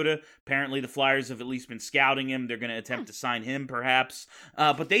Minnesota. Apparently the Flyers have at least been scouting him. They're going to attempt to sign him perhaps,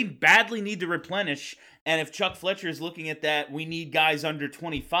 but they badly need to replenish. And if Chuck Fletcher is looking at that, we need guys under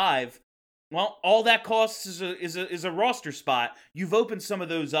 25. Well, all that costs is a roster spot. You've opened some of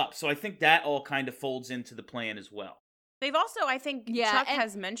those up, so I think that all kind of folds into the plan as well. They've also, I think, Yeah, Chuck and-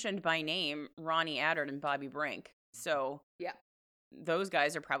 has mentioned by name Ronnie Addard and Bobby Brink. So Yeah. those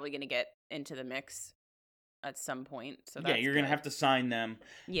guys are probably going to get into the mix at some point. So Yeah, you're going to have to sign them.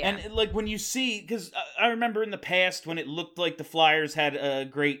 Yeah. And like when you see, because I remember in the past when it looked like the Flyers had a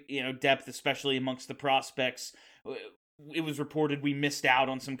great depth, especially amongst the prospects. It was reported we missed out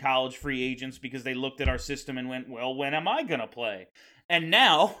on some college free agents because they looked at our system and went, well, when am I going to play? And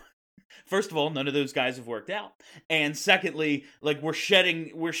now, first of all, none of those guys have worked out. And secondly, like we're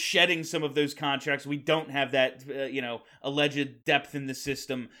shedding some of those contracts. We don't have that, alleged depth in the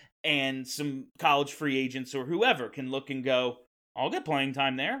system, and some college free agents or whoever can look and go, I'll get playing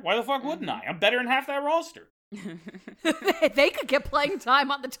time there. Why the fuck wouldn't I? I'm better than half that roster. They could get playing time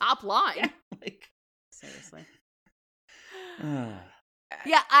on the top line. Seriously.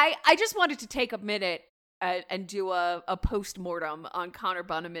 Yeah, I just wanted to take a minute and do a post-mortem on Connor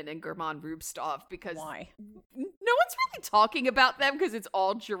Bunneman and German Rubstov because Why? no one's really talking about them because it's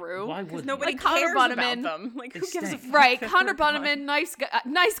all Giroux. Why Because wouldn't nobody Like Connor cares Bunneman- about them. Like, who They gives a stink. fuck? Right, that Connor they're gone? Bunneman,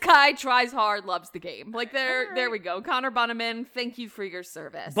 nice guy, tries hard, loves the game. Like there Alright. we go. Connor Bunneman, thank you for your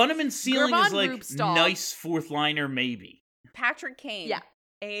service. Bunneman's ceiling is German like Rubstov. nice fourth liner, maybe. Patrick Kane. Yeah.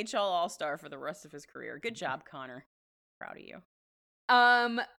 AHL All-Star for the rest of his career. Good job, Connor. Proud of you.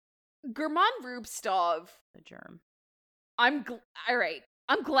 German Rubstov, The germ. all right.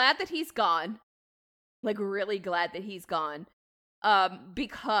 I'm glad that he's gone. Like really glad that he's gone.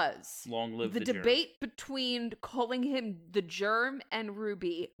 Because Long live the the germ. debate between calling him the Germ and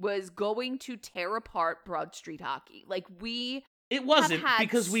Ruby was going to tear apart Broad Street hockey. Like It wasn't, had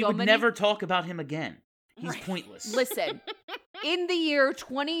because we so would many- never talk about him again. He's Right. pointless. listen, in the year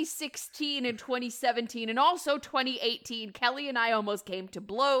 2016 and 2017 and also 2018, Kelly and I almost came to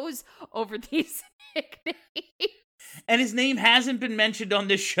blows over these nicknames. And his name hasn't been mentioned on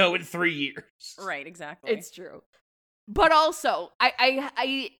this show in 3 years. Right, exactly. It's true. But also,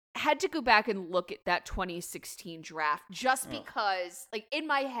 I had to go back and look at that 2016 draft just Oh. because, like, in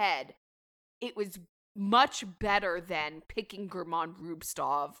my head, it was much better than picking German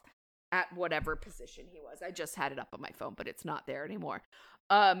Rubstov at whatever position he was. I just had it up on my phone, but it's not there anymore.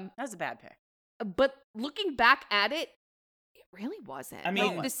 That was a bad pick. But looking back at it, it really wasn't. I mean,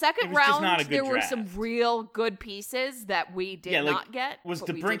 Like, the it second was just round, not a good there were some draft. real good pieces that we did not get. Was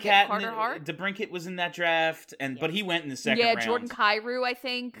but we did get Carter Hart. DeBrincat was in that draft, but he went in the second Yeah, round. Jordan Kyrou, I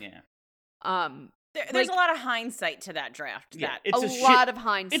think. Yeah. There's Like- a lot of hindsight to that draft. Yeah, That it's a a shit- lot of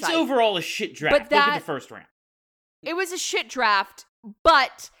hindsight. It's overall a shit draft. But Look at that- the first round. It was a shit draft,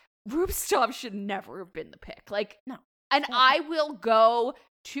 but Rubstov should never have been the pick. Like, No. And I will go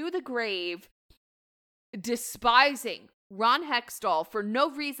to the grave despising Ron Hextall for no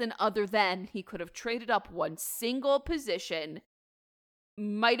reason other than he could have traded up one single position,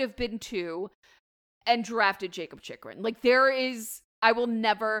 might have been two, and drafted Jacob Chikrin. Like, I will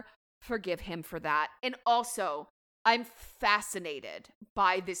never forgive him for that. And also, I'm fascinated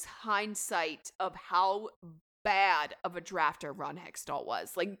by this hindsight of how bad of a drafter Ron Hextall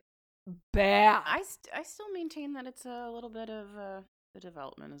was. Like, bad. I still maintain that it's a little bit of the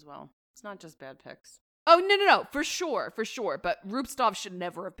development as well. It's not just bad picks. Oh, no, for sure. But Rupstov should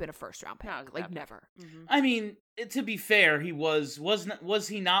never have been a first-round pick. No, it was a Like, bad pick. never. Mm-hmm. I mean, to be fair, he was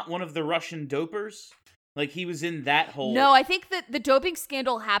he not one of the Russian dopers? Like, he was in that whole... No, I think that the doping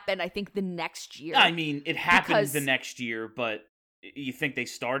scandal happened, I think, the next year. I mean, it happened Because- the next year, but you think they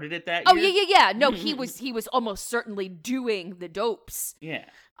started it that Oh, year? yeah. No, he was almost certainly doing the dopes. Yeah.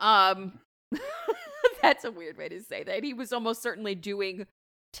 That's a weird way to say that. He was almost certainly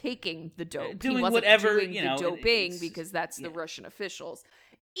taking the dope. Doing he wasn't whatever, doing you know, the doping it's- because that's the yeah. Russian officials.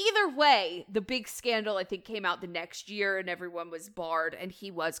 Either way, the big scandal, I think, came out the next year and everyone was barred, and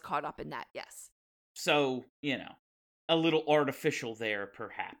he was caught up in that, yes. So, a little artificial there,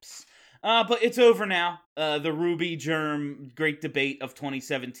 perhaps. But it's over now. The Ruby Germ Great Debate of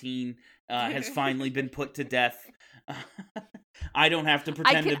 2017 has finally been put to death. I don't have to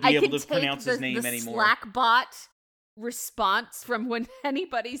pretend to be able to pronounce his name anymore. Slack bot response from when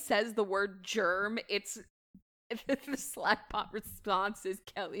anybody says the word germ, it's the Slack bot response is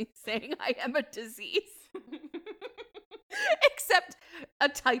Kelly saying, "I am a disease." Except a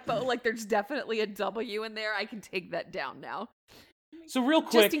typo, like there's definitely a W in there. I can take that down now. So real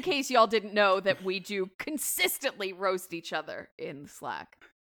quick, Just in case y'all didn't know that we do consistently roast each other in Slack.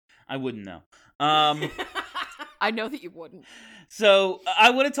 I wouldn't know. I know that you wouldn't. So I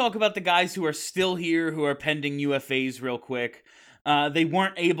want to talk about the guys who are still here, who are pending UFAs real quick. They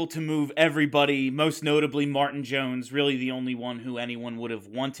weren't able to move everybody, most notably Martin Jones, really the only one who anyone would have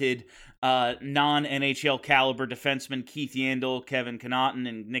wanted. Non-NHL caliber defensemen Keith Yandel, Kevin Connaughton,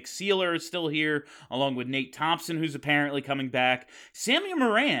 and Nick Seeler are still here, along with Nate Thompson, who's apparently coming back. Samuel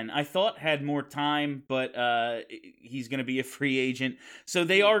Moran, I thought, had more time, but he's going to be a free agent. So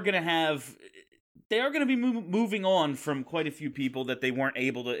they are going to be moving on from quite a few people that they weren't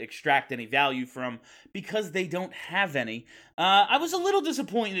able to extract any value from because they don't have any. I was a little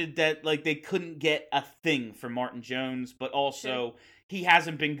disappointed that they couldn't get a thing for Martin Jones, but also he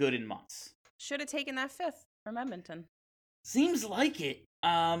hasn't been good in months. Should have taken that 5th from Edmonton. Seems like it.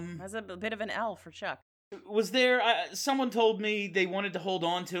 That's a bit of an L for Chuck. Was there someone told me they wanted to hold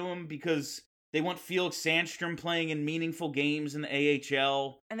on to him because they want Felix Sandstrom playing in meaningful games in the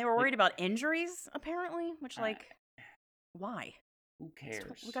AHL. And they were worried about injuries, apparently, which, why? Who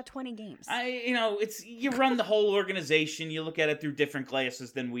cares? We got 20 games. It's you run the whole organization. You look at it through different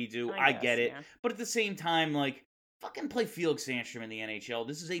glasses than we do. I get it. Yeah. But at the same time, fucking play Felix Sandstrom in the NHL.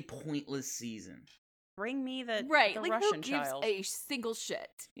 This is a pointless season. Bring me the Who Russian gives child. a single shit?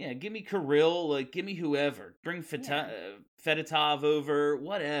 Yeah, give me Kirill. Give me whoever. Bring Fedotov over.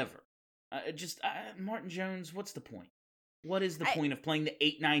 Whatever. Martin Jones, what's the point? What is the point of playing the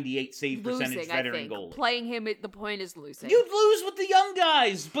 .898 save percentage Losing, veteran I think. goalie? Playing him, the point is losing. You'd lose with the young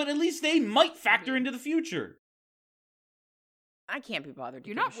guys, but at least they might factor into the future. I can't be bothered. to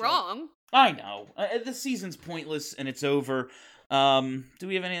You're give a not shit. wrong. I know. The season's pointless and it's over. Do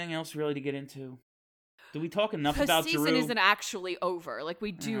we have anything else really to get into? Do we talk enough The about season Giroux? isn't actually over.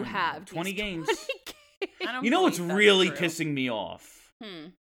 We do have 20 these games. 20 I don't You know what's believe that's really true. pissing me off?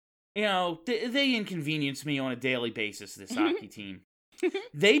 They inconvenience me on a daily basis, this hockey team.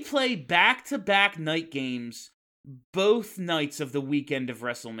 They play back-to-back night games both nights of the weekend of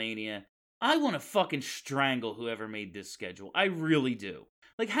WrestleMania. I want to fucking strangle whoever made this schedule. I really do.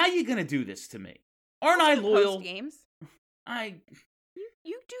 How you gonna do this to me? Aren't I loyal? Games.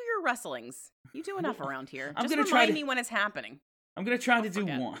 You do your wrestlings. You do enough around here. I'm Just gonna try remind to- me when it's happening. I'm gonna try to do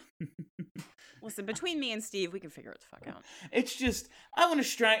forget. one. Listen, between me and Steve, we can figure it the fuck out. It's just, I want to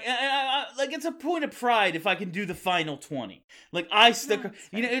strike, it's a point of pride if I can do the final 20.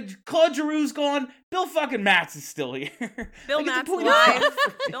 Claude Giroux's gone, Bill fucking Matz is still here. Bill It's a Matt's point of live.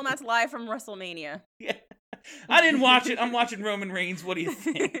 pride. Bill Matt's live from WrestleMania. Yeah. I didn't watch it, I'm watching Roman Reigns, what do you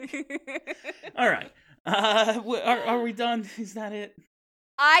think? Alright, are we done? Is that it?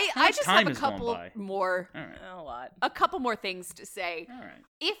 I much just time have a has gone couple by? more Alright, A lot. a couple more things to say. alright.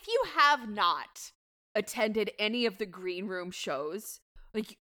 If you have not attended any of the green room shows,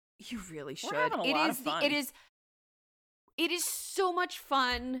 you really should. We're having a lot of fun. It is so much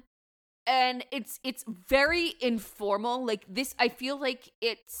fun, and it's very informal. I feel like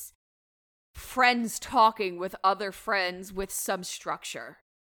it's friends talking with other friends with some structure,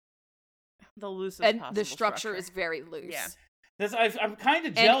 The loosest and possible the structure is very loose. Yeah. I'm kind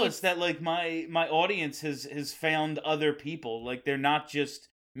of And jealous if- that my audience has found other people. They're not just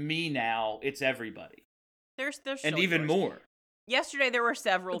me now, it's everybody. There's And still even yours. more. Yesterday there were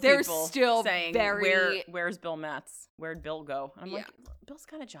several There's people still saying, very- where's Bill Matz? Where'd Bill go? And I'm like, Yeah. Bill's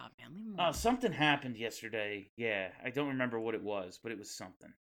got a job, man. Leave him Oh, alone. something happened yesterday. Yeah, I don't remember what it was, but it was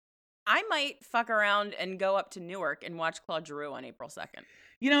something. I might fuck around and go up to Newark and watch Claude Giroux on April 2nd.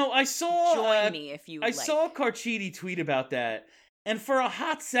 You know, I saw Join me if you I like. saw Carchidi tweet about that, and for a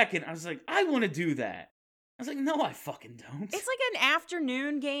hot second, I was like, I want to do that. I was like, no, I fucking don't. It's like an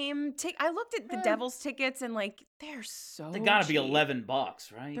afternoon game. I looked at the Devils tickets and like they're so They gotta be cheap. $11,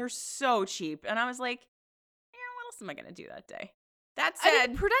 right? They're so cheap. And I was like, yeah, what else am I gonna do that day? That I said,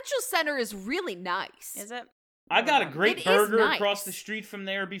 mean, Prudential Center is really nice. is it? I got a Whatever. great It is burger nice. across the street from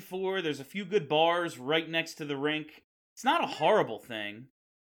there before. There's a few good bars right next to the rink. It's not a horrible thing.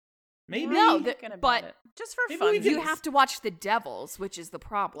 Maybe. No, Thinking about but it. Just for maybe fun. we could- You have to watch the Devils, which is the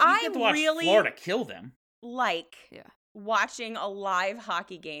problem. You I get to watch really- Florida kill them. like Yeah. watching a live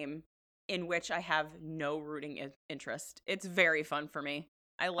hockey game in which I have no rooting interest. It's very fun for me.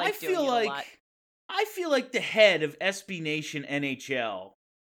 I like doing it a lot. I feel like the head of SB Nation NHL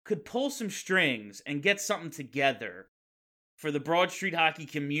could pull some strings and get something together for the Broad Street hockey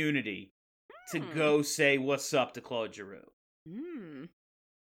community to go say what's up to Claude Giroux.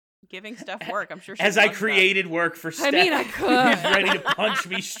 Giving Steph work. I'm sure she As I loves that. created work for Steph. I mean, I could. Who's ready to punch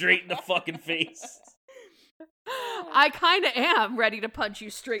me straight in the fucking face. I kind of am ready to punch you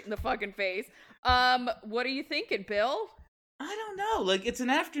straight in the fucking face. What are you thinking, Bill? I don't know. Like, it's an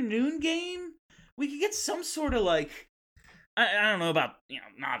afternoon game. We could get some sort of, like, I don't know about,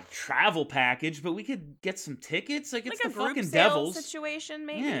 not a travel package, but we could get some tickets. Like, it's like a the group fucking sale Devils. situation,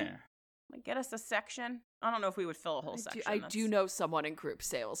 maybe. Yeah. Like get us a section. I don't know if we would fill a whole section. I do That's- know someone in group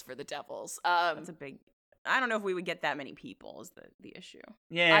sales for the Devils. that's a big. I don't know if we would get that many people. Is the issue?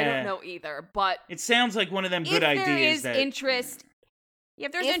 Yeah. I don't know either, but It sounds like one of them if good there ideas is that interest, Yeah,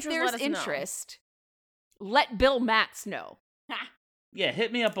 if there's if interest, there's let us know. interest, let Bill Matz know. Yeah,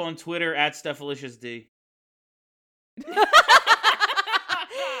 hit me up on Twitter at StephAlicious_D.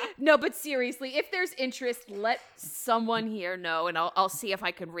 No, but seriously, if there's interest, let someone here know, and I'll see if I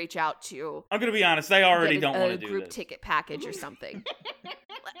can reach out to I'm gonna be honest, I already get don't a want to do group this. ticket package or something.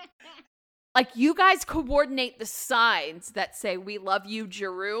 Like, you guys coordinate the signs that say "We love you,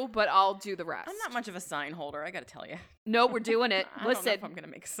 Giroux," but I'll do the rest. I'm not much of a sign holder. I gotta tell you. No, we're doing it. I don't know Listen, if I'm gonna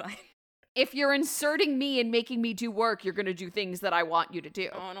make a sign. if you're inserting me and making me do work, you're going to do things that I want you to do,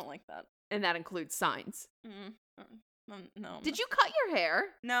 Oh, I don't like that. and that includes signs. No. Did you cut your hair?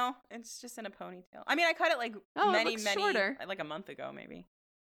 No, it's just in a ponytail. I mean, I cut it like Oh, it many, looks shorter. like a month ago, maybe.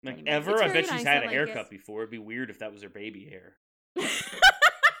 Like, It's ever? I very bet she's nice, had I a like haircut it. before. It'd be weird if that was her baby hair.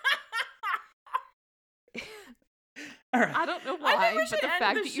 All right. I don't know I think why, we but should the end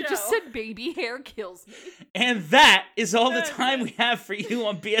fact the that you just show. said baby hair kills me. And that is all the That's time it. we have for you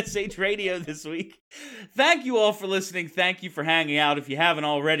on BSH Radio this week. Thank you all for listening. Thank you for hanging out. If you haven't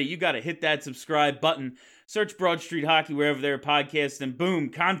already, you got to hit that subscribe button. Search Broad Street Hockey wherever there are podcasts, and boom,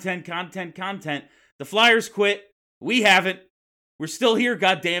 content. The Flyers quit. We haven't. We're still here,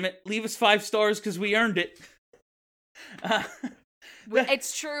 goddammit. Leave us 5 stars because we earned it.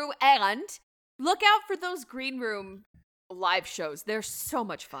 It's true, and look out for those green room live shows. They're so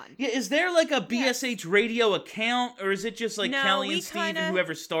much fun. Yeah, is there like a BSH Radio account, or is it just like No, Kelly we and Steve kinda- and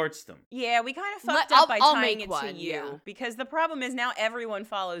whoever starts them? Yeah, we kind of fucked I'll- up by I'll tying make it one, to you yeah. because the problem is now everyone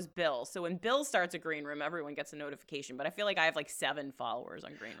follows Bill. So when Bill starts a green room, everyone gets a notification. But I feel like I have like 7 followers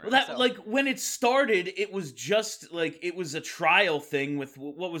on green room. Well, that so. like when it started, it was just like it was a trial thing with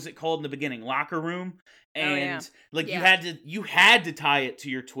what was it called in the beginning, Locker Room, and yeah. like Yeah. you had to tie it to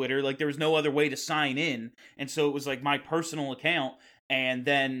your Twitter. Like there was no other way to sign in, and so it was like my personal account. And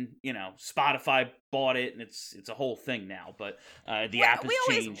then Spotify bought it, and it's a whole thing now. But the app has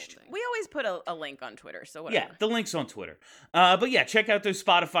changed. We always put a link on Twitter, so whatever. Yeah, the link's on Twitter. But yeah, check out those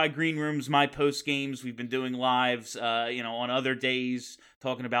Spotify green rooms, my post games. We've been doing lives, on other days,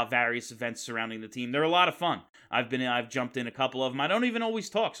 talking about various events surrounding the team. They're a lot of fun. I've jumped in a couple of them. I don't even always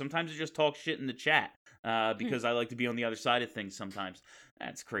talk. Sometimes I just talk shit in the chat because I like to be on the other side of things. Sometimes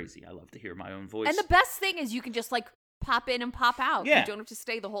that's crazy. I love to hear my own voice. And the best thing is you can just like pop in and pop out. Yeah. You don't have to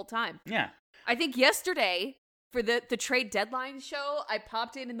stay the whole time. yeah. I think yesterday for the trade deadline show, I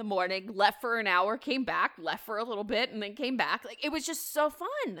popped in the morning, left for an hour, came back, left for a little bit, and then came back. Like, it was just so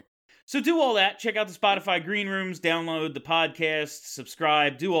fun. So do all that. Check out the Spotify green rooms. Download the podcast.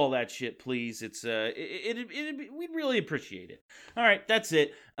 Subscribe. Do all that shit, please. It's we'd really appreciate it. All right, that's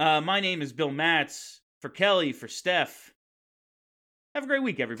it. My name is Bill Matz. For Kelly, for Steph. Have a great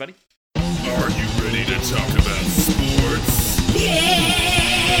week, everybody. Are you ready to talk about sports? Yeah!